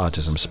and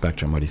autism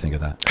spectrum. What do you think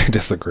of that? I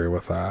disagree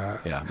with that.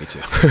 Yeah, me too.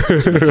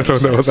 I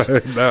don't know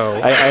that. No.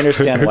 I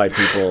understand why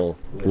people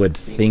would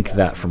think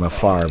that from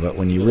afar, but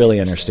when you really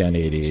understand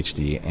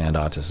ADHD and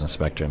autism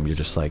spectrum, you're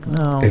just like,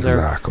 no,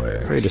 exactly.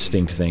 They're very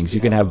distinct things.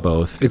 You can have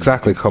both.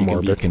 Exactly, You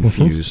can be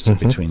confused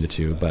between the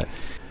two.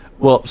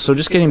 So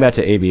just getting back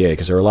to ABA,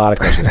 because there are a lot of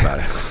questions about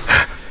it.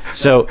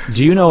 So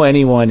do you know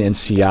anyone in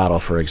Seattle,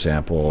 for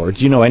example, or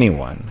do you know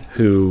anyone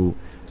who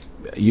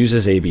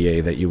uses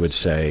ABA that you would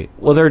say,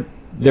 well,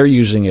 they're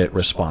using it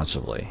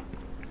responsibly?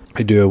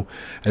 I do,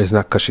 and it's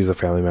not because she's a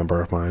family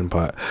member of mine,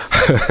 but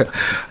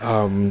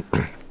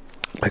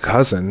my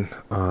cousin,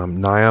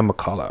 Naya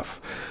McAuliffe,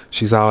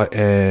 she's out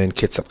in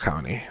Kitsap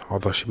County,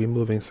 although she'll be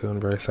moving soon.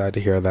 Very sad to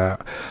hear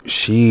that.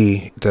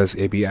 She does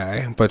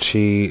ABA, but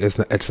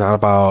it's not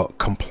about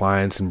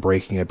compliance and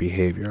breaking a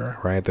behavior,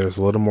 right? There's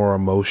a little more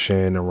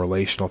emotion and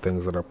relational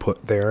things that are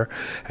put there.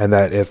 And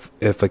that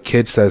if a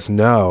kid says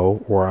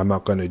no, or I'm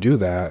not going to do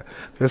that,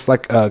 there's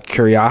like a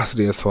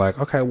curiosity as to like,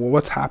 okay, well,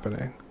 what's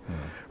happening?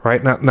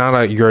 Right? Not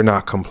a you're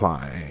not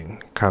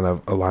complying kind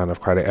of a line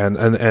of credit.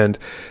 And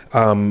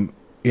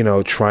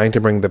trying to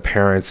bring the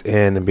parents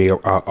in and be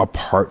a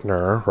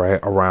partner, right,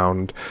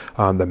 around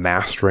the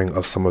mastering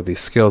of some of these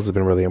skills has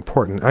been really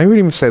important. I would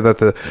even say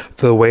that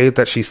the way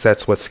that she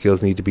sets what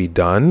skills need to be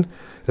done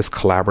is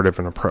collaborative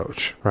in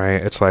approach, right?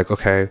 It's like,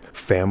 okay,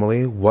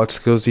 family, what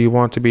skills do you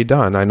want to be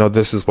done? I know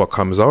this is what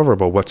comes over,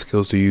 but what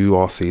skills do you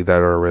all see that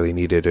are really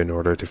needed in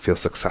order to feel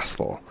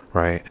successful,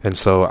 right? And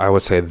so I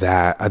would say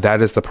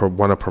that is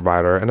one a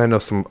provider, and I know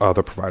some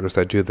other providers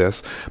that do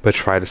this, but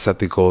try to set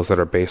the goals that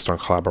are based on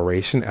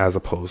collaboration as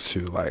opposed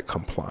to like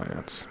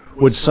compliance.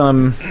 Would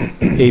some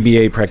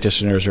ABA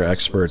practitioners or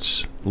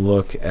experts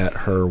look at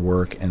her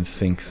work and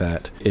think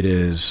that it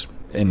is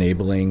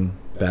enabling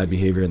bad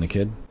behavior in the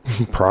kid?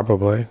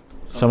 Probably.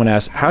 Someone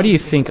asked, how do you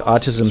think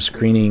autism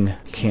screening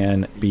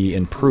can be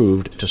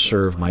improved to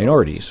serve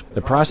minorities?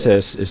 The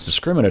process is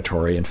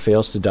discriminatory and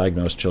fails to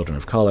diagnose children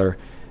of color,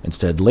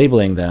 instead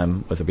labeling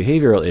them with a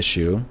behavioral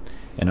issue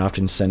and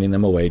often sending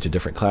them away to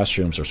different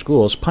classrooms or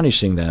schools,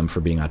 punishing them for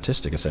being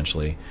autistic,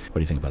 essentially. What do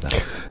you think about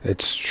that?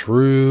 It's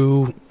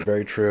true.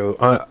 Very true.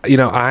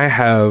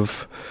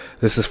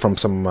 This is from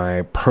some of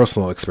my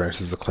personal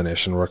experiences as a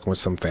clinician working with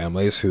some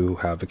families who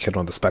have a kid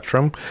on the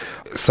spectrum.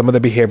 Some of the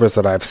behaviors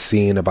that I've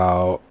seen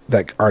about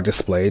that are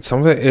displayed,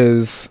 some of it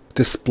is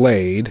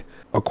displayed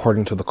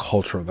according to the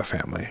culture of the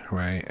family,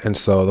 right? And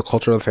so the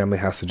culture of the family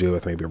has to do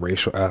with maybe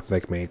racial,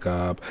 ethnic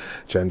makeup,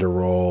 gender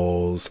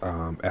roles,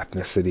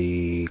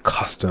 ethnicity,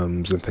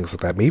 customs, and things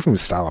like that. Maybe even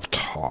style of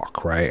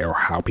talk, right? Or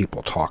how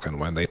people talk and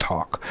when they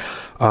talk.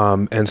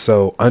 And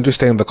so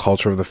understanding the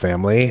culture of the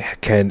family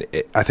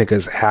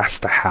has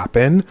to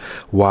happen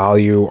while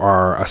you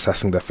are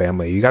assessing the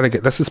family. You got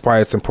to this is why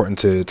it's important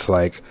to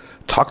like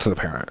talk to the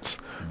parents.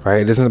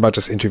 Right? It isn't about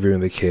just interviewing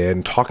the kid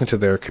and talking to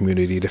their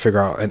community to figure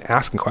out and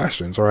asking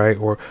questions, all right?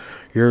 Or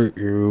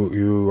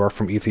you are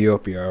from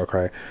Ethiopia,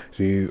 okay?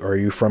 Are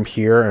you from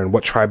here? And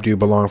what tribe do you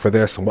belong for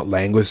this? And what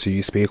language do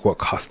you speak? What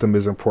custom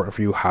is important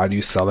for you? How do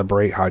you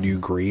celebrate? How do you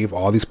grieve?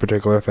 All these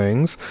particular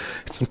things.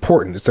 It's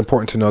important. It's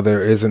important to know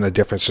there isn't a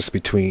difference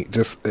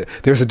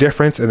there's a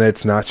difference, and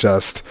it's not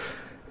just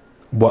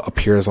what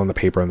appears on the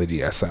paper in the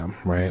DSM,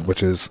 right?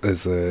 Which is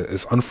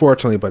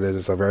unfortunately, but it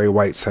is a very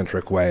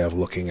white-centric way of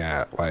looking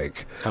at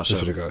like How so?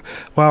 particular.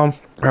 Well,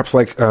 perhaps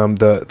like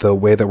the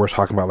way that we're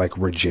talking about like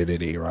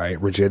rigidity, right?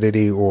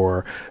 Rigidity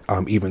or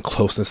even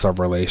closeness of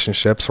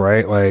relationships,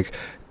 right? Like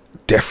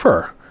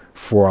differ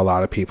for a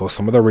lot of people.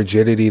 Some of the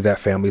rigidity that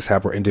families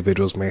have or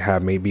individuals may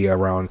have may be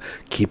around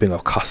keeping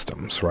of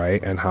customs,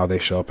 right? And how they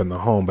show up in the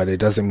home, but it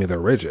doesn't mean they're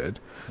rigid.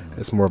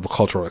 It's more of a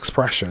cultural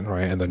expression,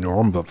 right? And the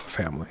norm of the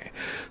family.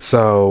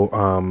 So,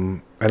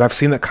 and I've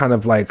seen that kind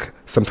of like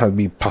sometimes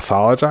be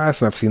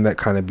pathologized, and I've seen that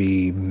kind of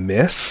be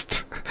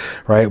missed,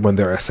 right? When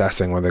they're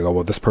assessing, when they go,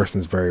 well, this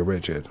person's very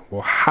rigid.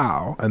 Well,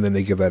 how? And then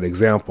they give that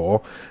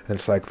example, and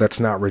it's like, that's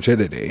not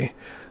rigidity.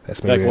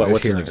 That's maybe like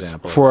what's an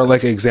example? For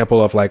like an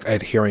example of like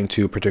adhering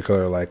to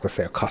particular, like let's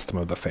say a custom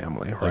of the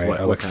family,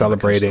 right? What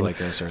celebrating,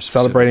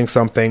 celebrating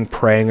something,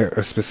 praying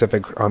a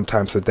specific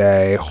times a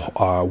day,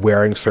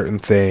 wearing certain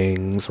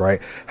things,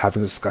 right?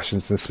 Having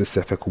discussions in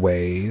specific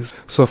ways.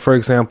 So, for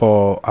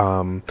example,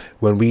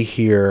 when we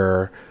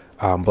hear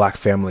Black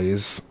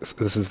families,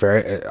 this is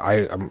very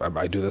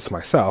I do this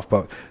myself,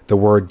 but the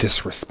word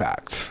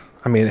disrespect.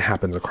 I mean, it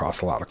happens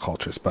across a lot of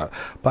cultures, but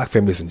Black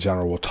families in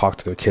general will talk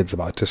to their kids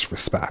about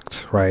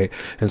disrespect, right?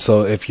 And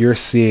so if you're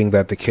seeing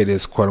that the kid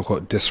is quote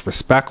unquote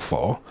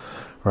disrespectful,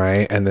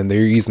 right? And then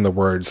they're using the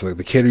words, like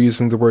the kid are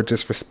using the word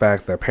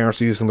disrespect, their parents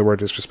are using the word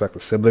disrespect, the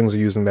siblings are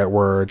using that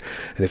word,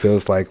 and it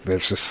feels like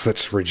there's just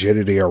such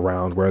rigidity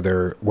around where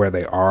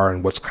they are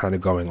and what's kind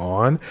of going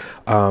on.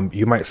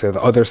 You might say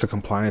that, there's a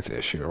compliance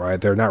issue,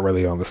 right? They're not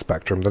really on the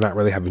spectrum. They're not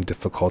really having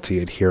difficulty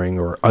adhering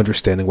or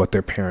understanding what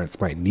their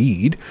parents might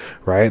need,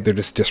 right? They're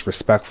just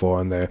disrespectful,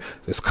 and they're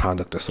this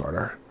conduct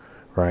disorder,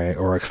 right?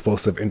 Or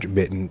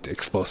intermittent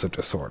explosive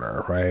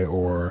disorder, right?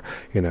 Or,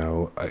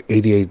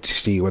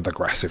 ADHD with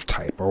aggressive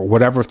type, or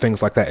whatever,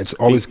 things like that. It's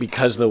always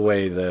because the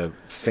way the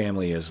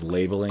family is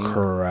labeling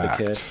the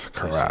kid.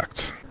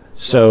 Correct.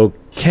 So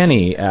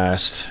Kenny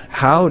asked,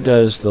 how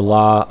does the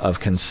law of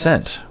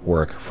consent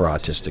work for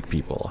autistic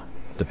people,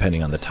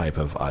 depending on the type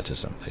of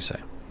autism, they say?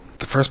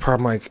 The first part,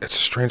 I'm like, it's a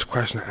strange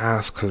question to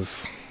ask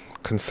because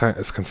consent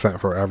is consent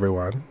for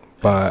everyone.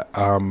 But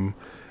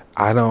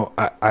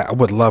I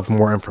would love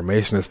more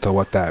information as to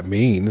what that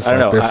means. I don't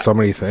know. There's so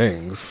many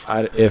things.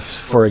 If,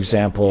 for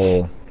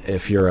example,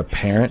 if you're a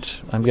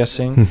parent, I'm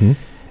guessing,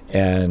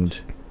 and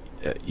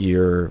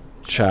your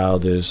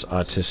child is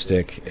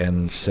autistic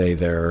and say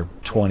they're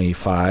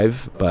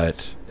 25,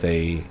 but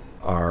they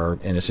are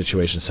in a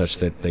situation such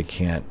that they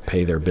can't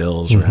pay their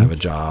bills or have a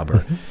job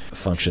or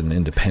function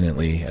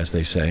independently, as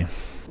they say.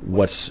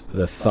 What's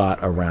the thought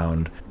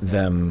around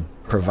them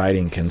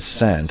providing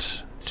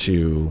consent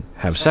to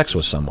have sex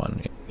with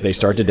someone? They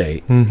start to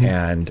date,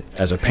 and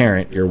as a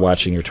parent, you're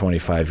watching your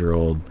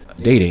 25-year-old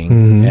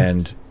dating,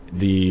 and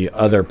the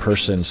other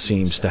person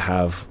seems to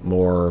have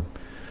more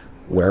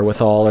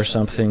wherewithal or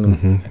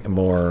something,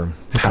 more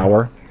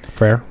power.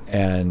 Fair.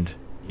 And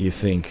you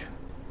think,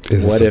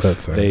 Is what this a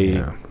if good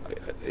thing?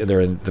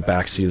 they're in the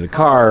backseat of the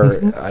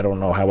car? I don't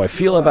know how I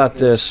feel about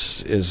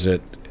this.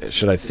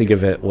 Should I think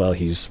of it, well,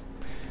 he's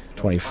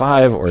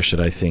 25, or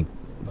should I think,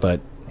 but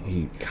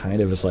he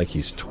kind of is like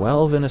he's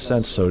 12 in a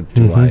sense, so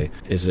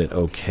is it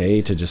okay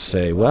to just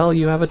say, well,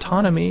 you have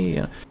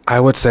autonomy? I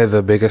would say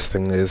the biggest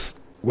thing is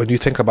when you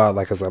think about,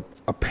 like, as a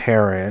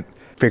parent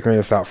figuring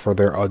this out for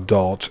their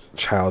adult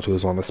child who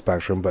is on the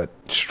spectrum but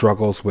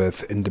struggles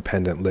with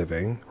independent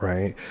living,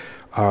 right?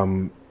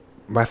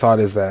 My thought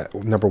is that,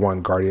 number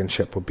one,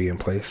 guardianship will be in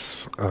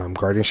place.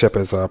 Guardianship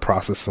is a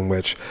process in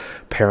which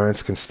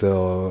parents can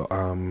still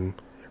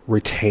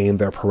retain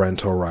their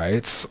parental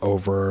rights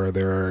over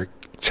their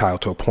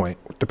child to a point,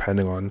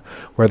 depending on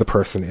where the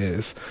person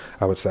is,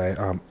 I would say,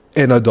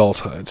 in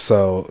adulthood.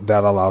 So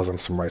that allows them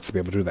some rights to be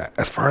able to do that.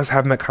 As far as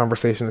having that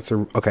conversation, that's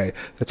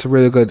a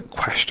really good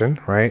question,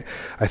 right?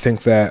 I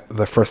think that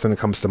the first thing that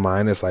comes to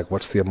mind is, like,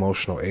 what's the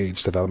emotional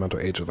age, developmental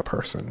age of the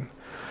person,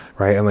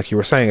 right? And like you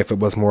were saying, if it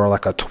was more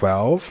like a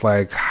 12,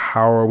 like,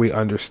 how are we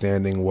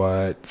understanding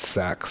what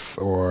sex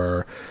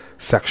or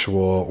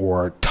sexual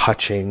or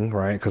touching,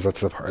 right? Because that's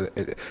the part.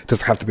 It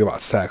doesn't have to be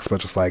about sex, but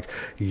just like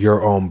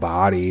your own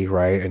body,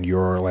 right? And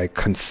your, like,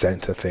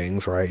 consent to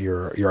things, right?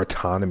 Your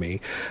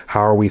autonomy. How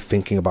are we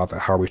thinking about that?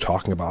 How are we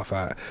talking about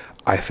that?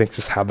 I think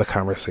just have the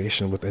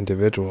conversation with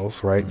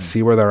individuals, right?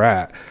 See where they're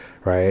at,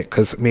 right?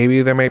 Because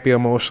maybe they might be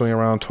emotionally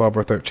around 12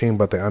 or 13,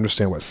 but they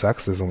understand what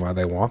sex is and why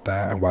they want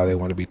that and why they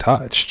want to be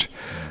touched,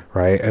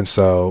 right? And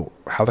so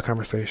have the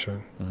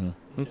conversation.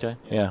 Okay.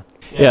 Yeah.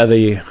 Yeah.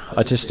 The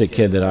autistic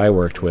kid that I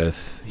worked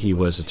with, he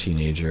was a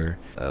teenager.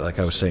 Like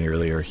I was saying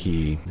earlier,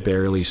 he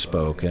barely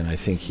spoke, and I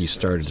think he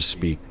started to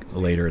speak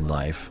later in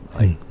life,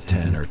 like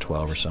 10 or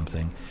 12 or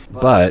something.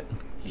 But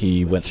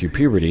he went through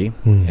puberty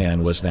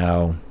and was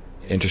now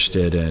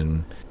interested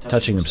in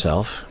touching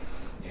himself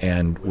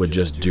and would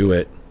just do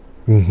it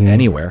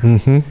anywhere.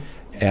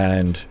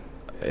 And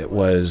it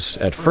was,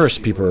 at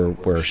first, people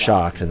were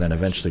shocked, and then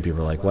eventually people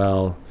were like,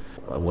 well,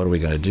 what are we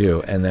going to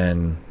do? And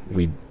then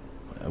we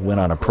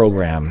went on a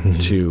program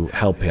to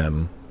help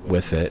him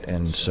with it,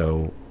 and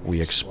so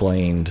we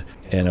explained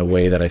in a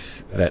way that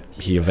that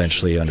he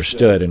eventually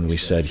understood, and we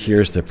said,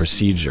 here's the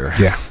procedure.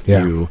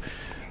 You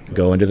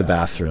go into the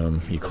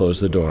bathroom, you close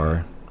the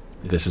door,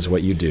 this is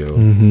what you do,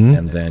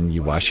 and then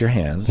you wash your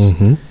hands,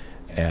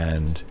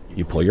 and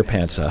you pull your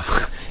pants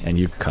up, and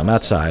you come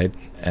outside,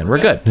 and we're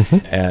good.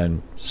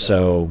 And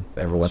so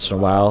every once in a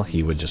while,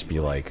 he would just be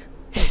like,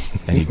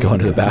 and he'd go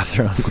into the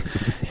bathroom,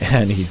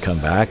 and he'd come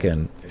back,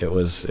 and it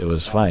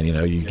was fine. You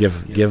know, you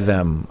give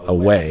them a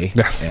way,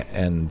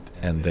 and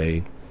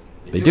they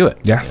do it.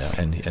 Yes.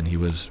 You know, and he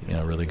was, you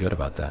know, really good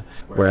about that.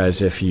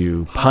 Whereas if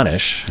you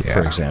punish,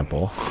 for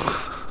example,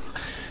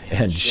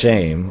 and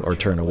shame or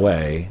turn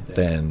away,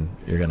 then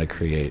you're going to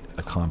create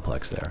a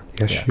complex there.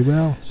 Yes, you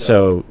will.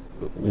 So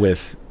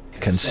with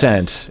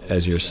consent,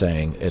 as you're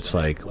saying, it's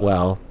like,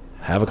 well,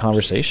 have a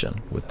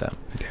conversation with them.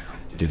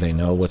 Do they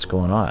know what's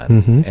going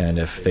on? And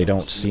if they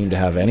don't seem to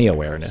have any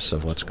awareness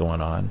of what's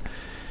going on,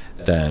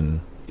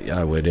 then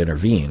I would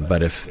intervene.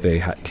 But if they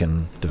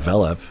can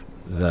develop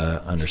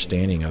the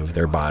understanding of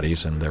their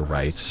bodies and their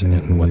rights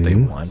and what they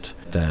want,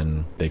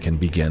 then they can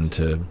begin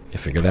to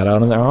figure that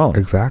out on their own.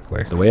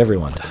 Exactly. The way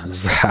everyone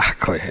does.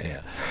 Exactly.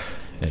 Yeah.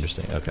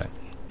 Interesting. Okay.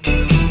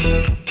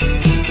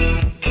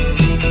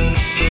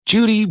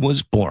 Judy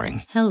was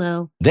boring.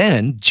 Hello.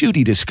 Then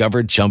Judy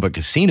discovered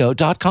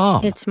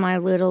ChumbaCasino.com. It's my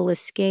little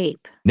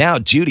escape. Now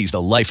Judy's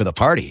the life of the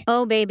party.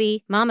 Oh,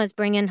 baby, mama's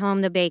bringing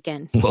home the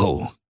bacon.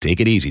 Whoa,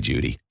 take it easy,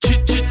 Judy.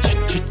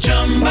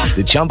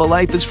 The Chumba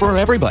life is for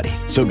everybody.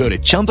 So go to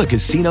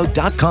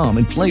ChumbaCasino.com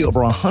and play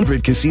over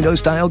 100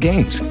 casino-style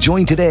games.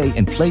 Join today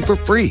and play for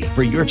free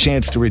for your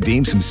chance to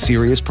redeem some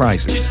serious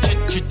prizes.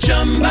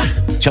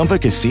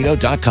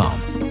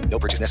 ChumbaCasino.com. No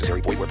purchase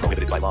necessary. Void where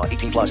prohibited by law.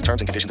 18 plus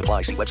terms and conditions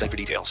apply. See website for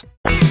details.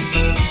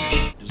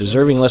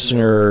 Deserving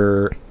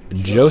listener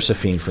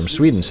Josephine from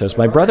Sweden says,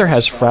 my brother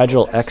has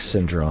Fragile X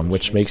syndrome,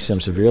 which makes him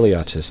severely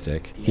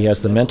autistic. He has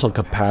the mental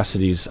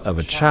capacities of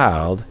a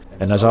child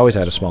and has always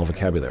had a small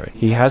vocabulary.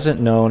 He hasn't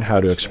known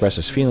how to express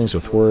his feelings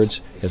with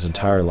words his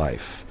entire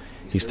life.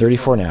 He's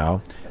 34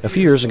 now. A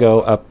few years ago,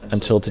 up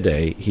until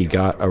today, he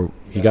got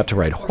to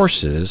ride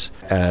horses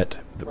at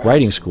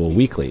riding school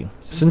weekly.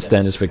 Since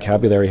then, his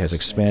vocabulary has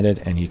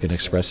expanded and he can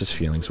express his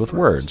feelings with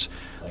words.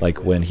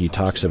 Like when he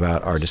talks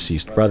about our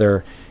deceased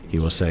brother, he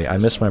will say, I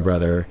miss my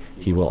brother,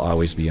 he will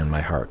always be in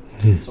my heart.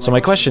 So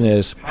my question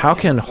is, how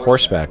can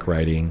horseback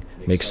riding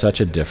make such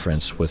a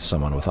difference with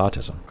someone with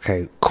autism.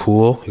 Okay,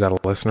 cool. You got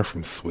a listener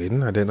from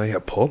Sweden? I didn't know you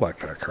had pulled like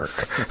that, Kirk.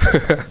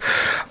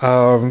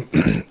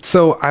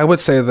 So I would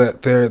say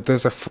that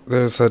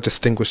there's a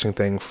distinguishing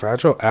thing.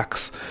 Fragile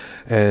X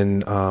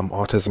and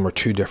autism are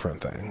two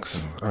different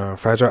things.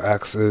 Fragile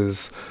X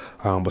is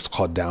what's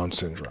called Down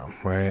syndrome,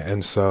 right?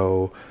 And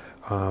so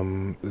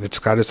it's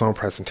got its own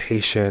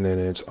presentation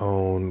and its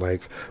own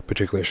like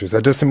particular issues.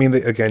 That doesn't mean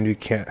that, again, you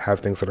can't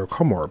have things that are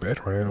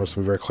comorbid, right? I was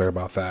very clear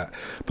about that.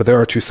 But there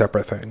are two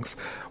separate things.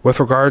 With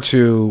regard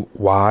to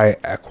why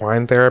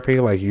equine therapy,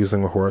 like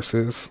using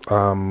horses,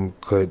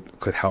 could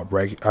help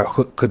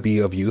could be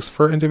of use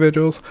for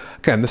individuals.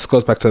 Again, this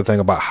goes back to the thing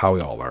about how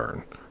we all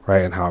learn.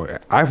 Right, and how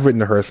I've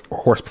ridden a horse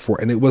before,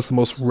 and it was the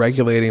most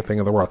regulating thing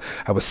in the world.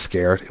 I was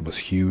scared; it was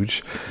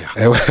huge. Yeah.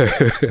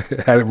 It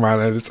had it right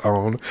on its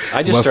own.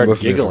 I just started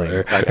giggling.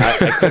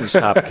 I couldn't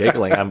stop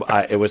giggling.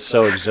 It was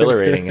so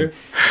exhilarating,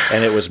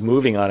 and it was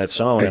moving on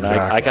its own. Exactly.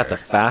 And I got the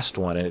fast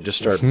one, and it just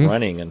started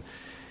running, and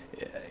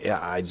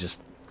yeah, I just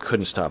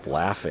couldn't stop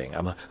laughing.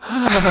 I'm like,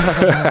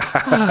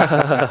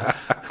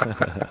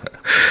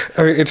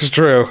 I mean, it's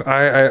true.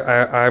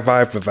 I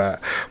vibe with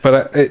that,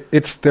 but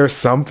there's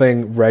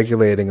something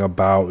regulating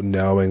about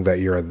knowing that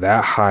you're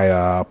that high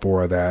up,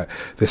 or that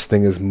this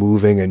thing is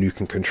moving and you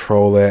can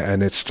control it,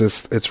 and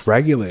it's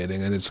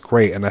regulating, and it's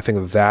great. And I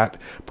think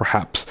that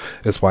perhaps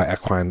is why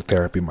equine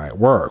therapy might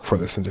work for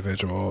this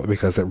individual,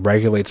 because it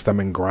regulates them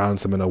and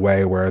grounds them in a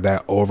way where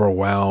that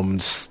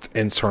overwhelmed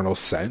internal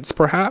sense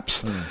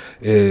perhaps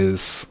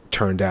is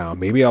turned down,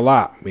 maybe a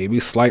lot, maybe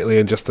slightly,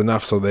 and just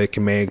enough so they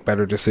can make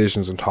better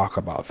decisions and talk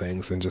about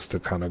things and just to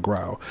kind of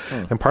grow.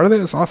 And part of it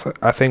is also,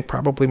 I think,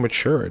 probably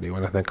maturity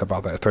when I think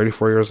about that.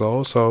 34 years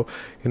old, so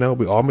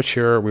we all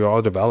mature, we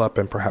all develop,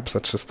 and perhaps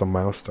that's just the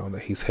milestone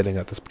that he's hitting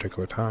at this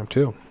particular time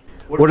too.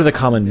 What are the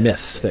common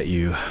myths that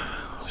you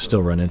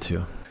still run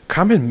into?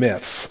 Common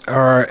myths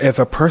are, if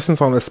a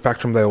person's on the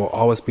spectrum, they will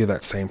always be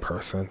that same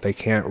person. They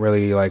can't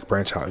really like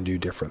branch out and do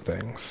different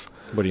things.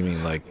 What do you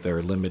mean? Like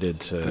they're limited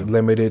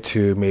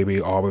to maybe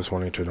always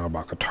wanting to know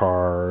about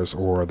guitars,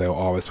 or they'll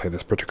always play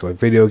this particular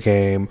video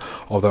game,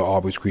 or they'll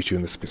always greet you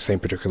in the same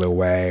particular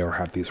way, or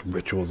have these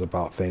rituals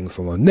about things,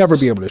 and they'll never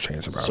be able to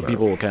change about it. So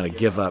people will kind of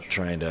give up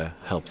trying to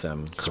help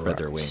them spread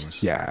their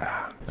wings.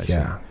 Yeah.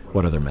 Yeah.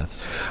 What other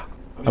myths?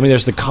 I mean,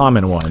 there's the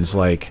common ones,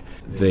 like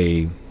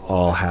they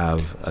all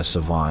have a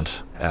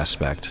savant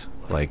aspect,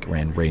 like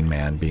Rain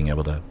Man being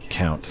able to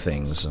count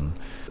things, and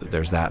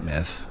there's that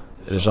myth.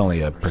 There's only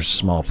a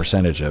small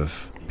percentage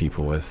of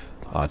people with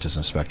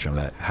autism spectrum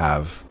that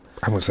have.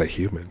 I would say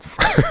humans.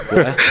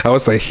 I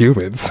would say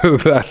humans.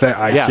 that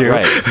IQ.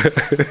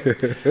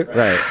 Yeah,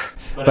 right.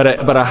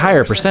 But a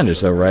higher percentage,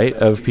 though, right,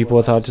 of people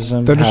with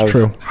autism. That is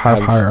true. Have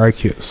higher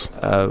IQs.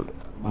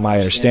 My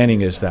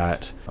understanding is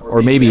that,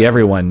 or maybe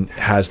everyone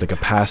has the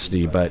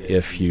capacity, but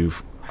if you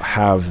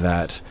have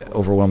that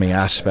overwhelming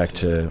aspect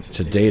to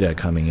data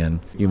coming in,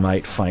 you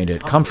might find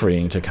it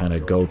comforting to kind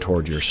of go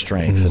toward your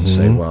strength and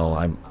say,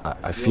 well,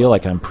 I feel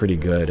like I'm pretty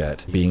good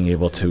at being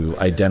able to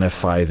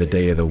identify the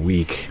day of the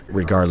week,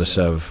 regardless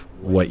of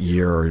what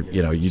year, or,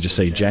 you just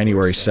say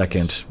January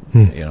 2nd,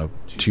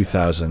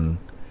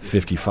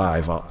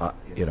 2055,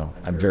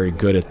 I'm very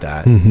good at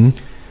that.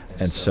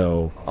 And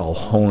so I'll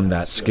hone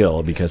that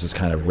skill because it's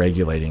kind of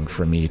regulating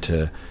for me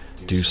to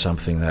do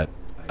something that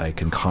I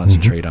can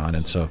concentrate on.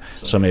 And so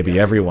maybe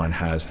everyone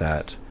has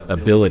that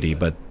ability,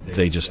 but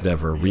they just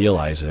never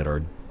realize it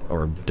or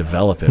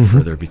develop it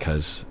further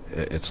because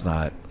it's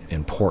not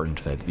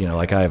important. That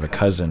like I have a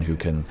cousin who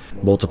can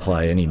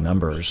multiply any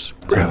numbers.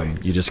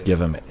 You just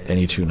give him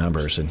any two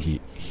numbers and he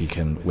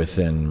can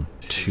within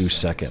 2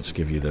 seconds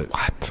give you the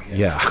what?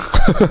 Yeah.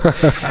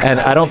 And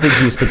I don't think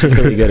he's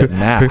particularly good at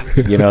math.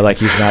 Like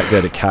he's not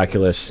good at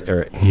calculus,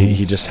 or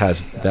he just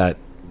has that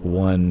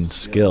one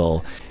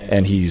skill,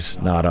 and he's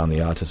not on the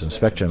autism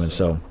spectrum, and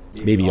so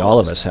maybe all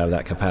of us have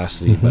that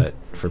capacity, but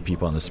for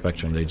people on the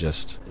spectrum, they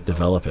just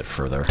develop it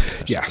further.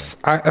 Yes,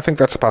 I think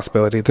that's a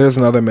possibility. There's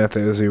another myth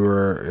as you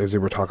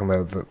were talking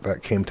that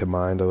came to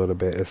mind a little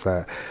bit, is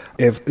that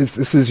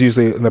this is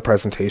usually in the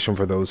presentation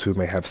for those who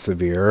may have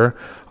severe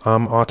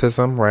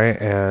autism, right,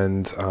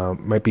 and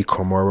might be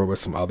comorbid with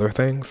some other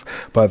things,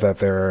 but that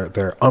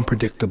they're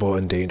unpredictable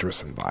and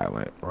dangerous and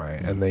violent,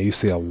 right, and you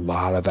see a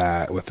lot of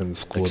that within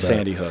school. Like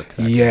Sandy Hook.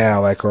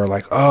 Yeah,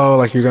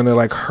 you're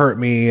gonna hurt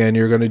me, and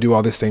you're gonna do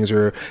all these things,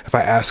 or if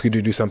I ask you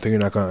to do something, you're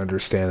not gonna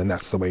understand, and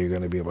that's the way you're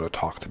gonna be able to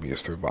talk to me,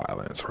 is through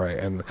violence, right?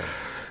 And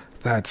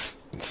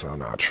that's so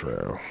not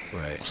true.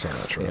 Right. So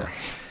not true. Yeah.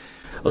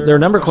 Well, there are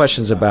a number of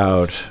questions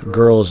about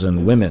girls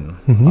and women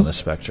on the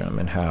spectrum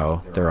and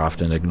how they're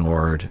often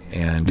ignored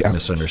and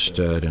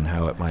misunderstood, and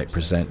how it might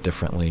present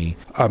differently.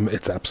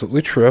 It's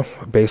absolutely true.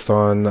 Based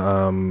on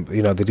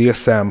the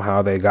DSM,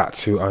 how they got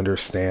to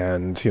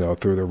understand,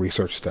 through the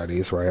research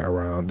studies, right,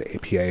 around the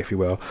APA, if you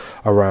will,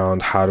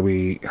 around how do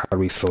we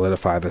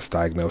solidify this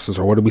diagnosis,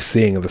 or what are we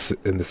seeing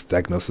in this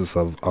diagnosis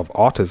of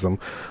autism,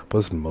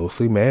 was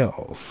mostly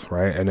males,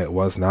 right, and it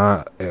was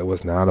not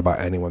about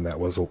anyone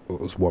that was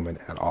woman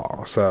at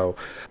all. So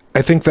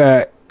I think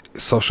that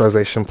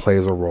socialization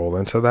plays a role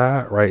into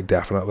that, right?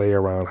 Definitely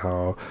around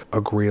how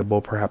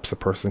agreeable perhaps a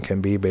person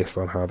can be based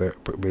on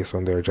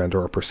their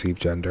gender or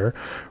perceived gender,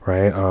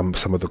 right?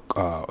 Some of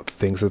the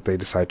things that they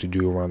decide to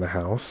do around the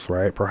house,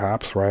 right?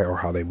 Perhaps, right? Or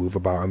how they move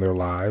about in their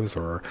lives,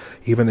 or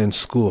even in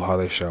school, how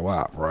they show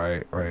up,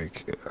 right?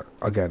 Like,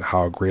 again,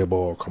 how agreeable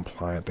or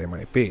compliant they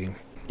might be.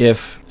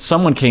 If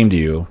someone came to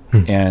you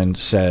and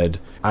said,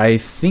 I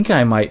think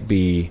I might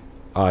be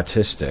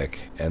autistic,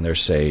 and they're,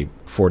 say,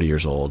 40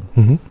 years old,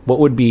 what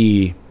would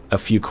be a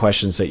few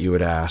questions that you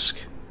would ask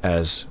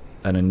as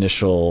an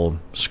initial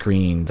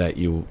screen that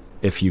you,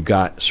 if you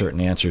got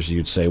certain answers,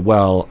 you'd say,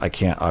 well, I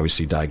can't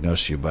obviously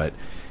diagnose you, but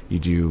you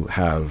do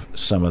have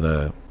some of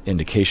the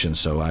indications,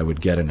 so I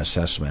would get an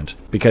assessment.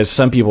 Because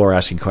some people are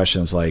asking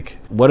questions like,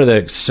 what are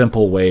the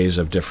simple ways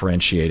of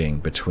differentiating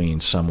between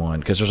someone?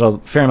 Because there's a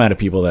fair amount of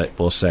people that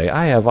will say,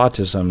 I have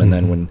autism, and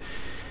then when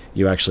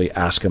you actually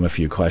ask them a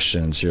few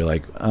questions, you're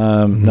like,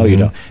 no, you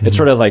don't. It's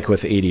sort of like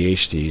with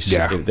ADHD.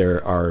 So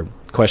there are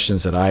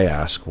questions that I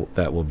ask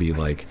that will be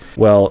like,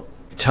 well,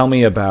 tell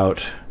me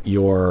about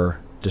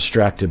your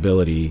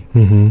distractibility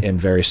in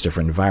various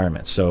different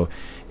environments. So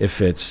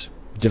if it's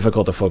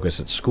difficult to focus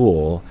at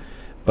school,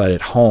 but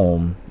at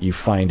home you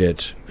find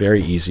it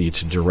very easy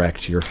to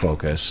direct your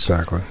focus,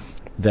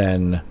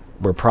 then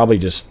we're probably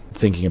just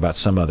thinking about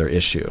some other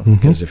issue.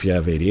 Because if you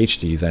have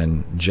ADHD,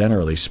 then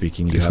generally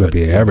speaking, you have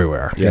be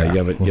everywhere. You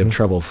have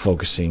trouble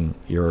focusing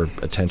your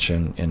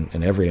attention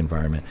in every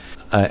environment.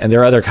 And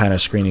there are other kind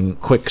of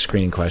quick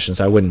screening questions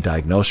I wouldn't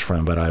diagnose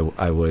from, but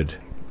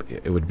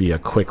it would be a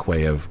quick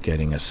way of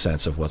getting a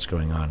sense of what's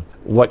going on.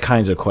 What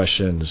kinds of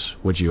questions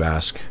would you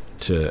ask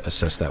to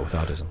assess that with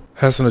autism?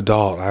 As an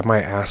adult, I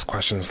might ask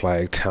questions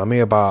like, tell me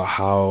about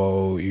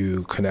how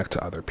you connect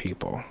to other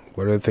people.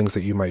 What are the things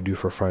that you might do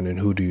for fun, and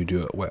who do you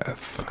do it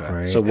with? Okay.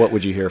 Right? So what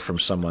would you hear from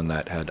someone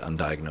that had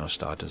undiagnosed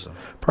autism?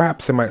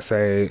 Perhaps they might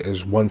say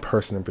is one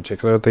person in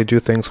particular that they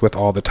do things with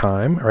all the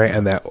time, right?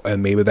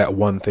 And maybe that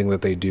one thing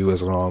that they do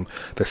is along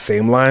the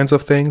same lines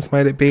of things,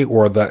 might it be,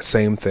 or that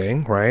same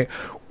thing, right?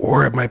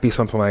 Or it might be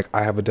something like,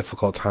 I have a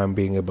difficult time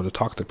being able to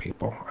talk to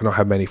people. I don't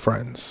have many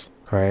friends.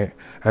 Right,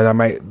 and I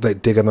might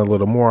dig in a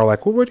little more,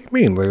 like, well, what do you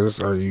mean, Liz?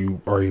 Are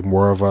you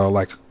more of a,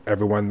 like,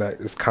 everyone that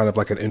is kind of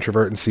like an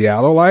introvert in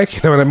Seattle, like,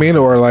 you know what I mean?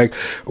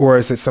 Or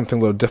is it something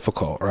a little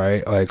difficult,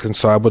 right? Like, and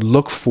so I would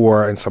look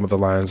for, in some of the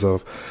lines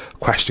of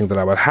questioning that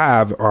I would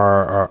have,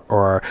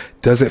 or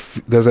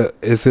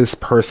is this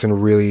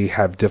person really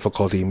have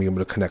difficulty being able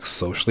to connect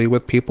socially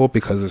with people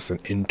because it's an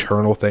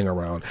internal thing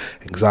around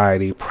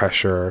anxiety,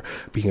 pressure,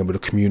 being able to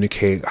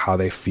communicate how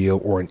they feel,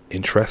 or an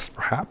interest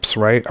perhaps,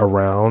 right,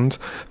 around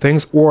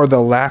things, or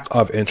the lack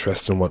of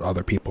interest in what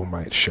other people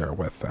might share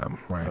with them,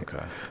 right?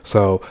 Okay.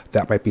 So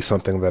that might be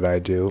something that I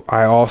do.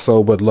 I also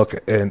would look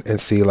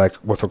and see, like,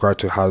 with regard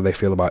to how do they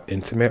feel about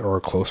intimate or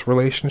close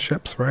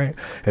relationships, right?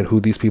 And who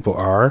these people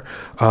are,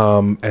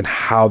 and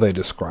how they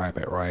describe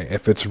it, right?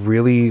 If it's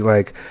really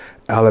like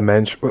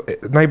elementary,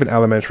 not even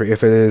elementary,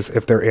 if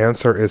their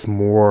answer is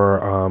more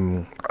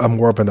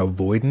of an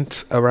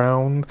avoidance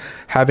around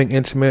having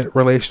intimate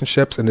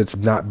relationships, and it's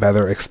not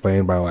better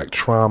explained by like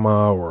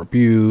trauma or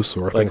abuse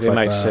or things like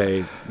that. Like they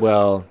might say,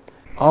 well,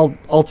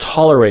 I'll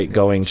tolerate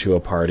going to a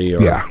party,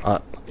 or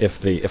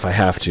if I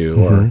have to,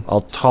 or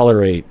I'll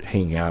tolerate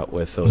hanging out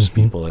with those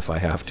people if I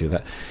have to.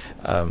 That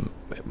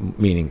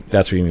meaning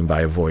that's what you mean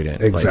by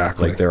avoidant.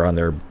 Exactly. Like they're on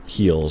their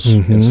heels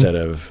instead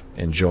of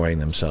enjoying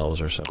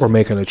themselves or something. Or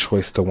making a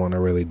choice to want to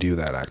really do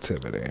that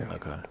activity.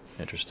 Okay,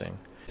 interesting.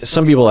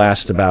 Some people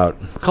asked about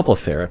couple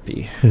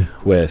therapy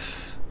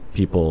with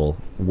people,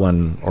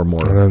 one or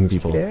more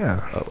people. Yeah.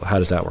 How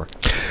does that work?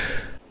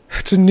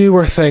 It's a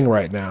newer thing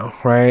right now,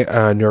 right?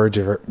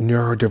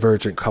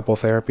 Neurodivergent couple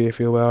therapy, if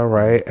you will,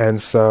 right?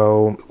 And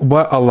so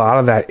what a lot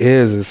of that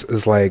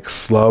is like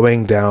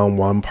slowing down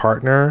one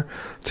partner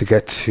to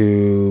get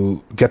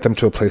them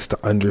to a place to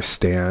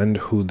understand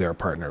who their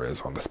partner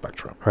is on the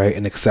spectrum, right?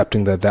 And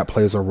accepting that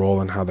plays a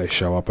role in how they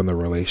show up in the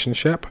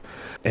relationship,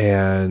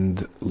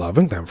 and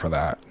loving them for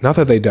that. Not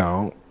that they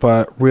don't,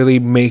 but really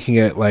making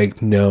it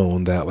like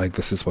known that like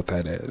this is what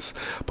that is.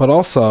 But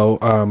also,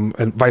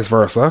 and vice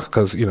versa,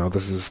 because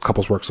this is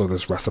couples work, so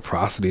there's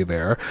reciprocity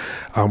there.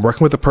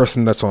 Working with the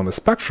person that's on the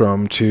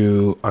spectrum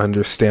to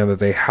understand that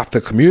they have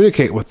to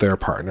communicate with their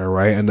partner,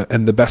 right,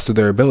 and the best of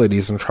their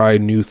abilities, and try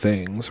new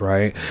things,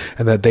 right,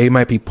 and that they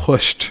might be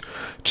pushed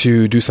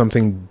to do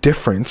something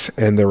different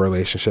in their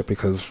relationship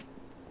because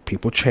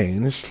people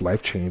change,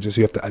 life changes,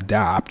 you have to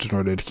adapt in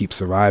order to keep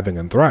surviving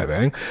and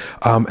thriving,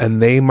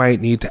 and they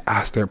might need to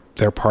ask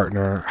their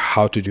partner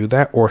how to do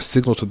that, or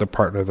signal to the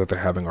partner that they're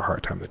having a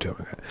hard time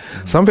doing it.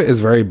 Some of it is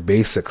very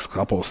basic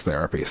couples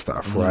therapy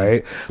stuff,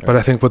 right? But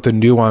I think with the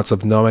nuance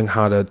of knowing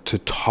how to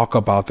talk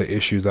about the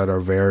issues that are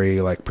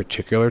very like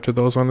particular to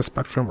those on the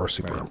spectrum are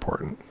super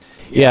important.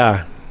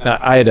 Yeah,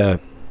 I had a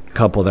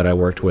couple that I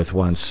worked with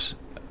once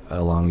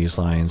along these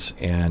lines,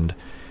 and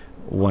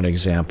one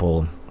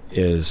example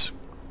is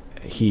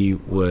he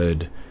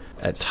would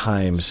at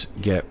times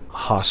get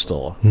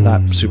hostile,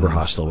 not super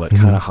hostile, but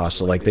kind of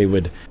hostile. Like they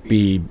would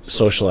be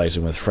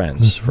socializing with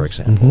friends, for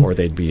example, or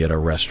they'd be at a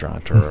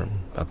restaurant or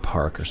a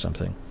park or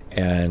something.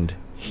 And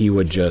he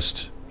would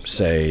just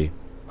say,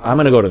 I'm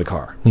going to go to the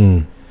car.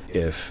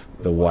 If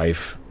the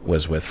wife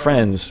was with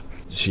friends,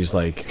 she's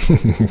like,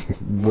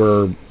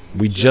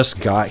 we just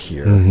got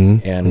here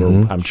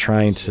and I'm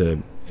trying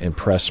to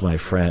impress my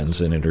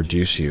friends and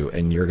introduce you,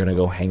 and you're going to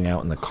go hang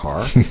out in the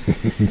car.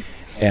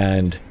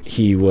 And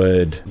he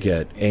would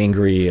get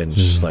angry and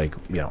just like,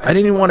 I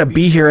didn't even want to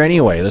be here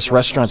anyway. This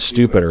restaurant's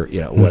stupid, or,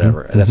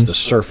 whatever. And that's the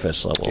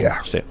surface level.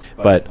 Yeah.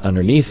 But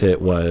underneath it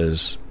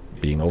was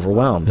being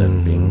overwhelmed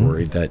and being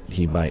worried that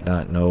he might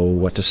not know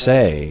what to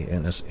say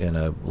in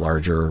a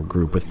larger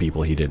group with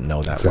people he didn't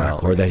know that well,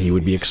 or that he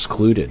would be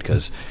excluded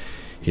because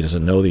he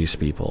doesn't know these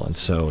people. And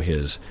so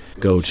his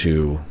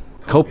go-to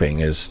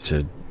coping is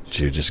to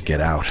just get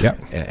out. Yep.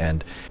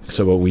 And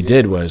so what we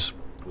did was,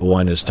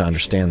 one is to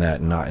understand that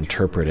and not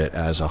interpret it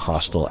as a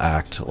hostile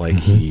act, like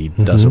he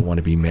doesn't want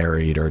to be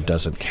married or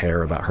doesn't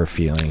care about her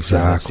feelings.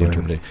 Exactly. That's the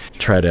interpretation.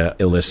 Try to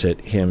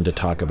elicit him to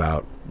talk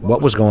about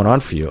what was going on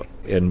for you.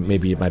 And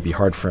maybe it might be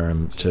hard for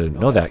him to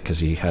know that because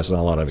he hasn't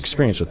a lot of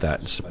experience with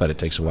that, but it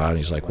takes a while. And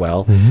he's like,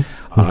 well,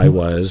 I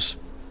was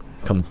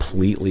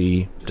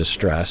completely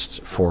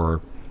distressed for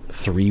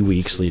 3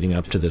 weeks leading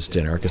up to this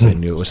dinner because I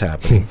knew it was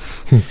happening.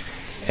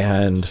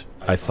 And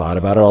I thought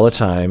about it all the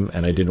time,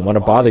 and I didn't want to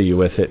bother you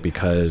with it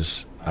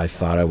because I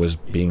thought I was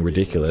being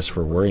ridiculous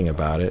for worrying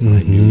about it. And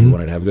I knew you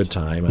wanted to have a good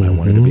time, and I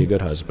wanted to be a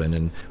good husband.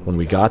 And when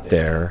we got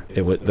there,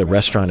 the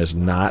restaurant is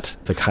not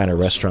the kind of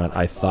restaurant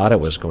I thought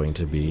it was going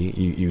to be.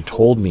 You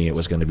told me it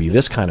was going to be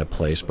this kind of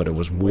place, but it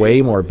was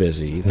way more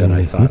busy than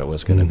I thought it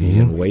was going to be,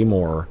 and way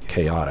more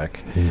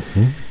chaotic.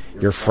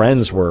 Your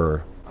friends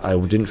I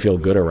didn't feel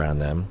good around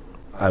them.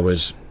 I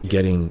was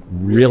getting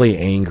really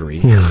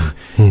angry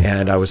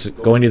and I was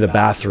going to the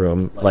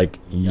bathroom, like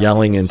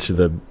yelling into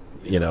the,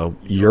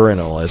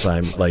 urinal as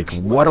I'm like,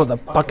 what the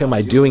fuck am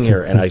I doing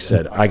here? And I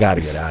said, I got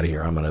to get out of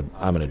here. I'm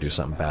going to do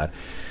something bad.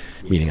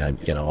 Meaning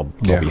I'll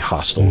be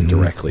hostile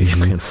directly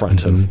in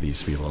front of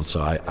these people. And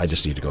so I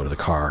just need to go to the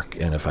car.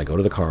 And if I go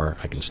to the car,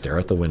 I can stare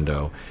at the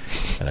window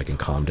and I can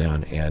calm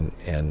down. And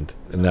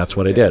that's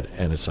what I did.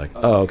 And it's like,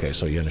 oh, okay.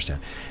 So you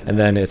understand. And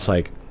then it's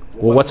like,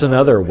 well, what's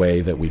another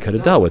way that we could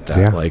have dealt with that?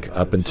 Yeah. Like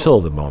up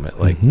until the moment,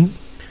 like,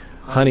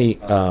 honey,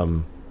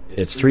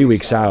 it's 3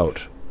 weeks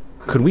out.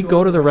 Could we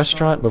go to the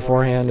restaurant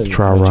beforehand and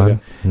try a run?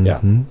 Yeah.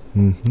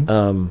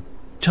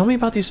 Tell me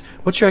about these.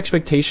 What's your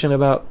expectation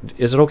about?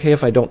 Is it okay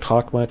if I don't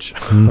talk much?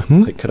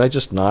 Like, could I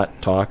just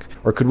not talk,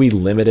 or could we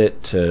limit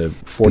it to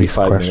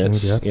 45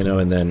 minutes? Yep.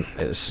 And then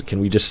can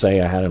we just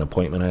say I had an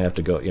appointment, I have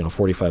to go.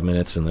 45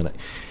 minutes, and then,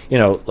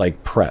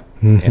 like prep.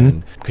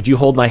 And could you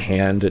hold my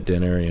hand at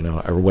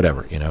dinner? Or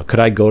whatever. Could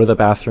I go to the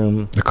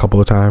bathroom a couple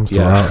of times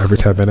throughout every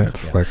 10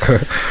 minutes? Yeah. Like,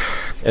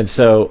 and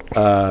so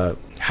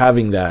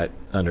having that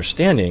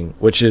understanding,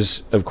 which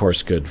is of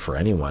course good for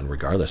anyone,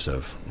 regardless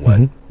of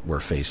what we're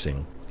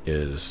facing,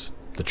 is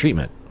the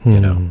treatment,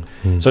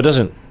 So it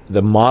doesn't,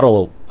 the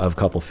model of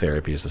couple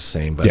therapy is the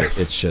same, but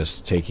it's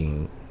just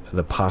taking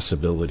the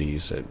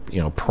possibilities,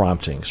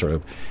 prompting, sort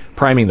of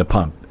priming the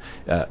pump.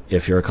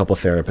 If you're a couple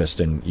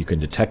therapist and you can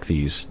detect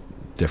these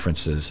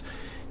differences,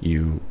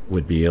 you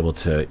would be able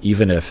to,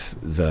 even if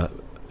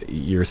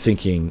you're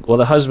thinking, well,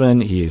 the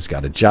husband, he's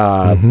got a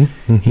job,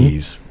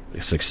 he's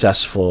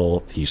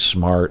successful, he's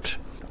smart,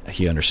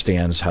 he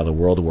understands how the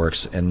world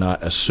works, and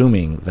not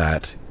assuming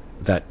that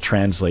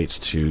translates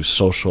to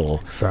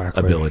social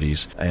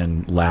abilities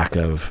and lack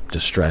of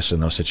distress in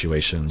those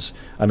situations.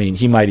 I mean,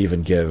 he might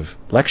even give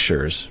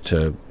lectures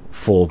to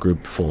full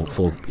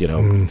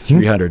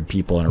 300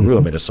 people in a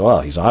room, and it's, well,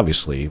 he's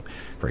obviously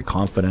very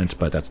confident,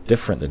 but that's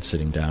different than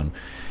sitting down.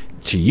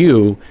 To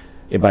you,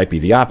 it might be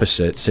the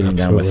opposite. Sitting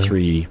down with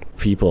 3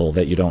 people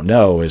that you don't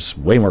know is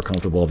way more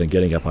comfortable than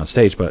getting up on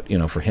stage. But,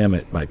 for him,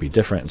 it might be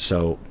different. And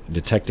so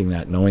detecting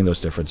that, knowing those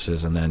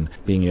differences, and then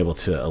being able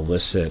to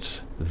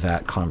elicit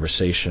that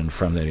conversation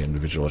from that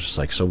individual is just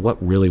like, so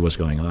what really was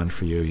going on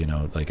for you?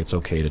 Like, it's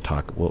okay to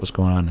talk what was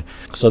going on.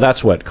 So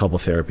that's what couple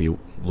therapy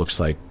looks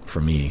like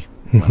for me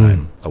when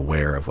I'm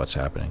aware of what's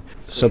happening.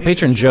 So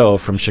Patron Joe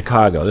from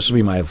Chicago, this will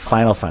be my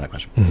final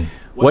question.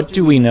 What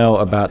do we know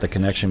about the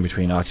connection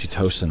between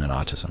oxytocin and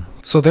autism?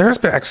 So there has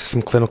been actually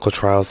some clinical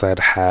trials that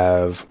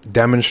have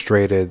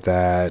demonstrated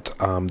that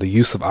the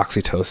use of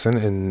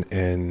oxytocin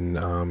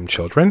in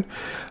children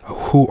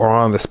who are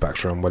on the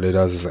spectrum, what it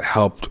does is it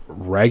helped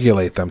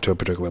regulate them to a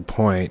particular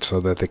point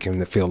so that they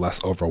can feel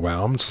less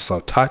overwhelmed.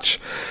 So touch,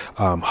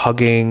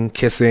 hugging,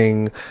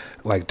 kissing,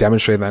 like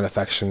demonstrating that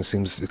affection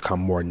seems to come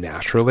more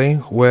naturally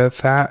with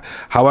that.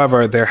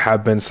 However, there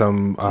have been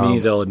some...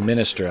 they'll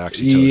administer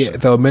oxytocin. Yeah,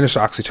 they'll administer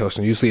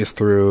oxytocin. Usually it's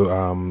through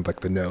like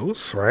the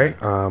nose, right?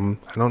 I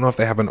don't know if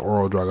they have an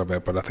oral drug of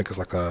it, but I think it's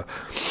like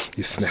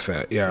you sniff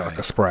it. Yeah, like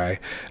a spray.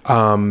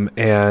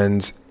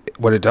 And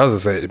what it does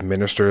is it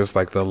administers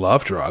like the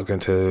love drug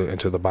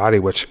into the body,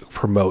 which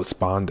promotes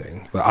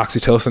bonding. The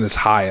oxytocin is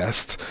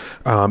highest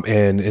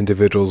in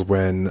individuals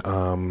when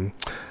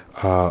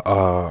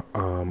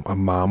a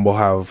mom will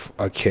have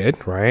a kid,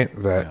 right?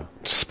 That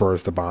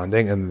spurs the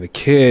bonding, and the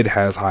kid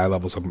has high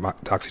levels of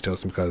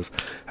oxytocin because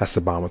it has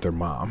to bond with their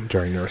mom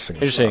during nursing.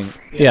 Interesting.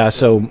 Yeah.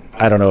 So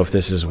I don't know if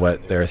this is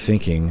what they're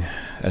thinking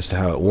as to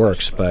how it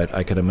works, but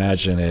I could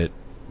imagine it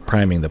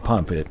priming the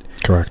pump. It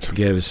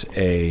gives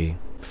a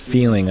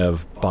feeling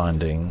of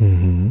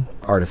bonding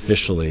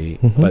artificially,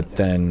 but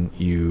then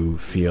you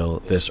feel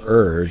this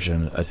urge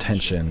and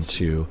attention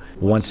to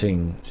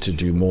wanting to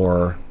do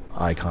more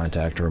eye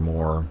contact or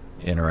more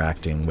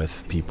interacting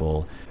with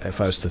people.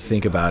 If I was to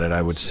think about it,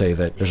 I would say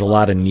that there's a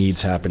lot of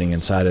needs happening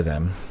inside of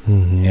them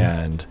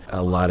and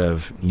a lot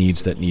of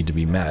needs that need to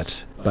be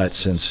met. But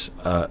since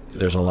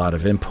there's a lot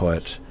of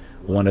input,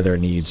 one of their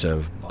needs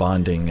of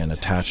bonding and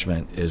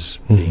attachment is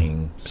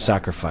being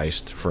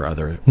sacrificed for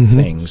other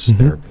things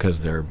because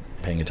they're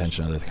paying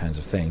attention to other kinds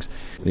of things.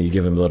 Then you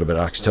give them a little bit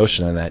of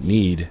oxytocin and that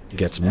need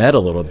gets met a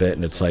little bit,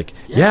 and it's like,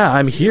 yeah,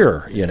 I'm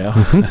here, you know.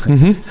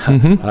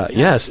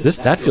 Yes,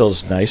 that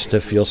feels nice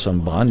to feel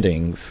some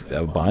bonding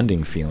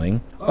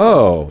feeling.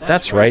 Oh,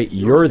 that's right,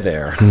 you're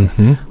there.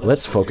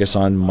 Let's focus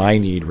on my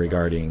need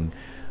regarding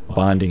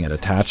bonding and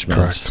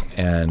attachment,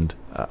 and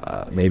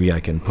maybe I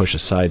can push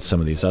aside some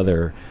of these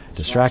other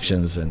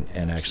distractions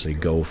and actually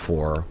go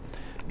for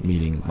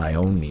meeting my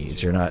own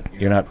needs. You're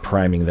not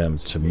priming them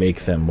to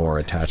make them more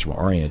attachment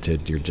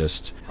oriented. You're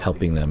just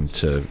helping them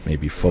to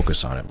maybe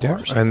focus on it more.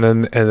 Yeah, and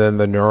then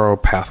the neural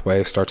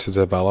pathway starts to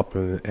develop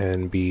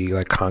and be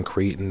like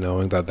concrete, and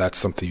knowing that that's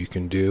something you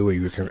can do and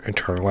you can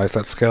internalize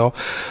that skill.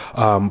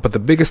 But the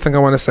biggest thing I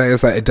want to say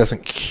is that it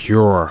doesn't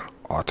cure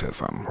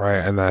autism, right?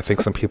 And I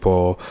think some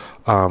people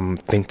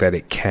think that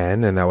it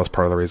can, and that was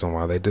part of the reason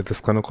why they did this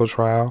clinical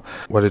trial.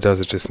 What it does,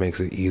 it just makes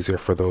it easier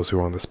for those who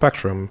are on the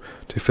spectrum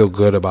to feel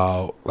good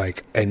about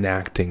like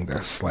enacting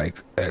this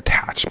like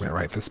attachment,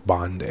 right? This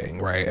bonding,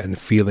 right? And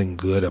feeling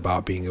good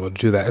about being able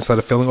to do that instead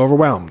of feeling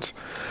overwhelmed,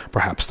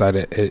 perhaps that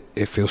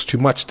it feels too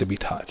much to be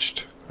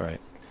touched. Right.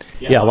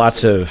 Yeah,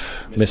 lots of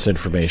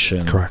misinformation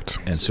and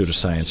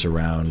pseudoscience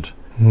around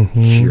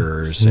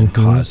cures and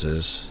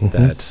causes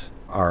that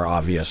are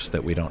obvious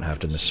that we don't have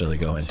to necessarily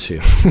go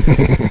into.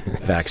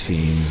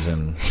 Vaccines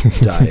and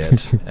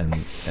diet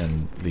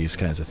and these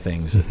kinds of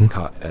things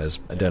as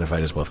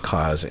identified as both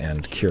cause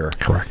and cure.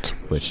 Correct.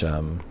 Which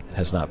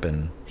has not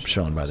been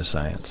shown by the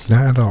science.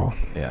 Not at all.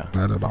 Yeah.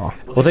 Not at all.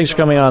 Well, thanks for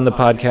coming on the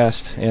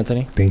podcast,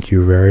 Anthony. Thank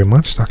you very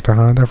much, Dr.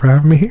 Honda, for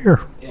having me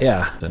here.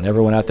 Yeah. And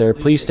everyone out there,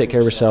 please take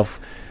care of yourself.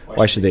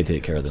 Why should they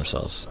take care of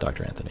themselves,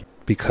 Dr. Anthony?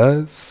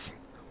 Because,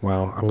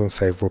 well, I'm going to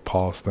say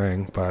RuPaul's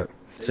thing, but...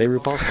 Say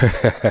RuPaul's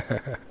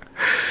thing?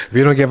 If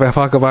you don't give a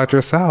fuck about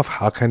yourself,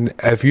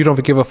 if you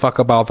don't give a fuck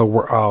about the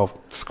world, oh,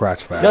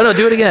 scratch that. No,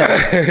 do it again.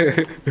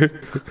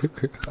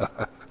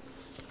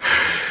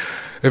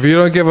 If you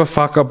don't give a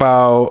fuck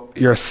about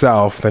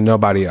yourself, then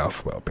nobody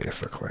else will,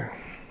 basically.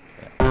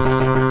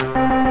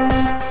 Yeah.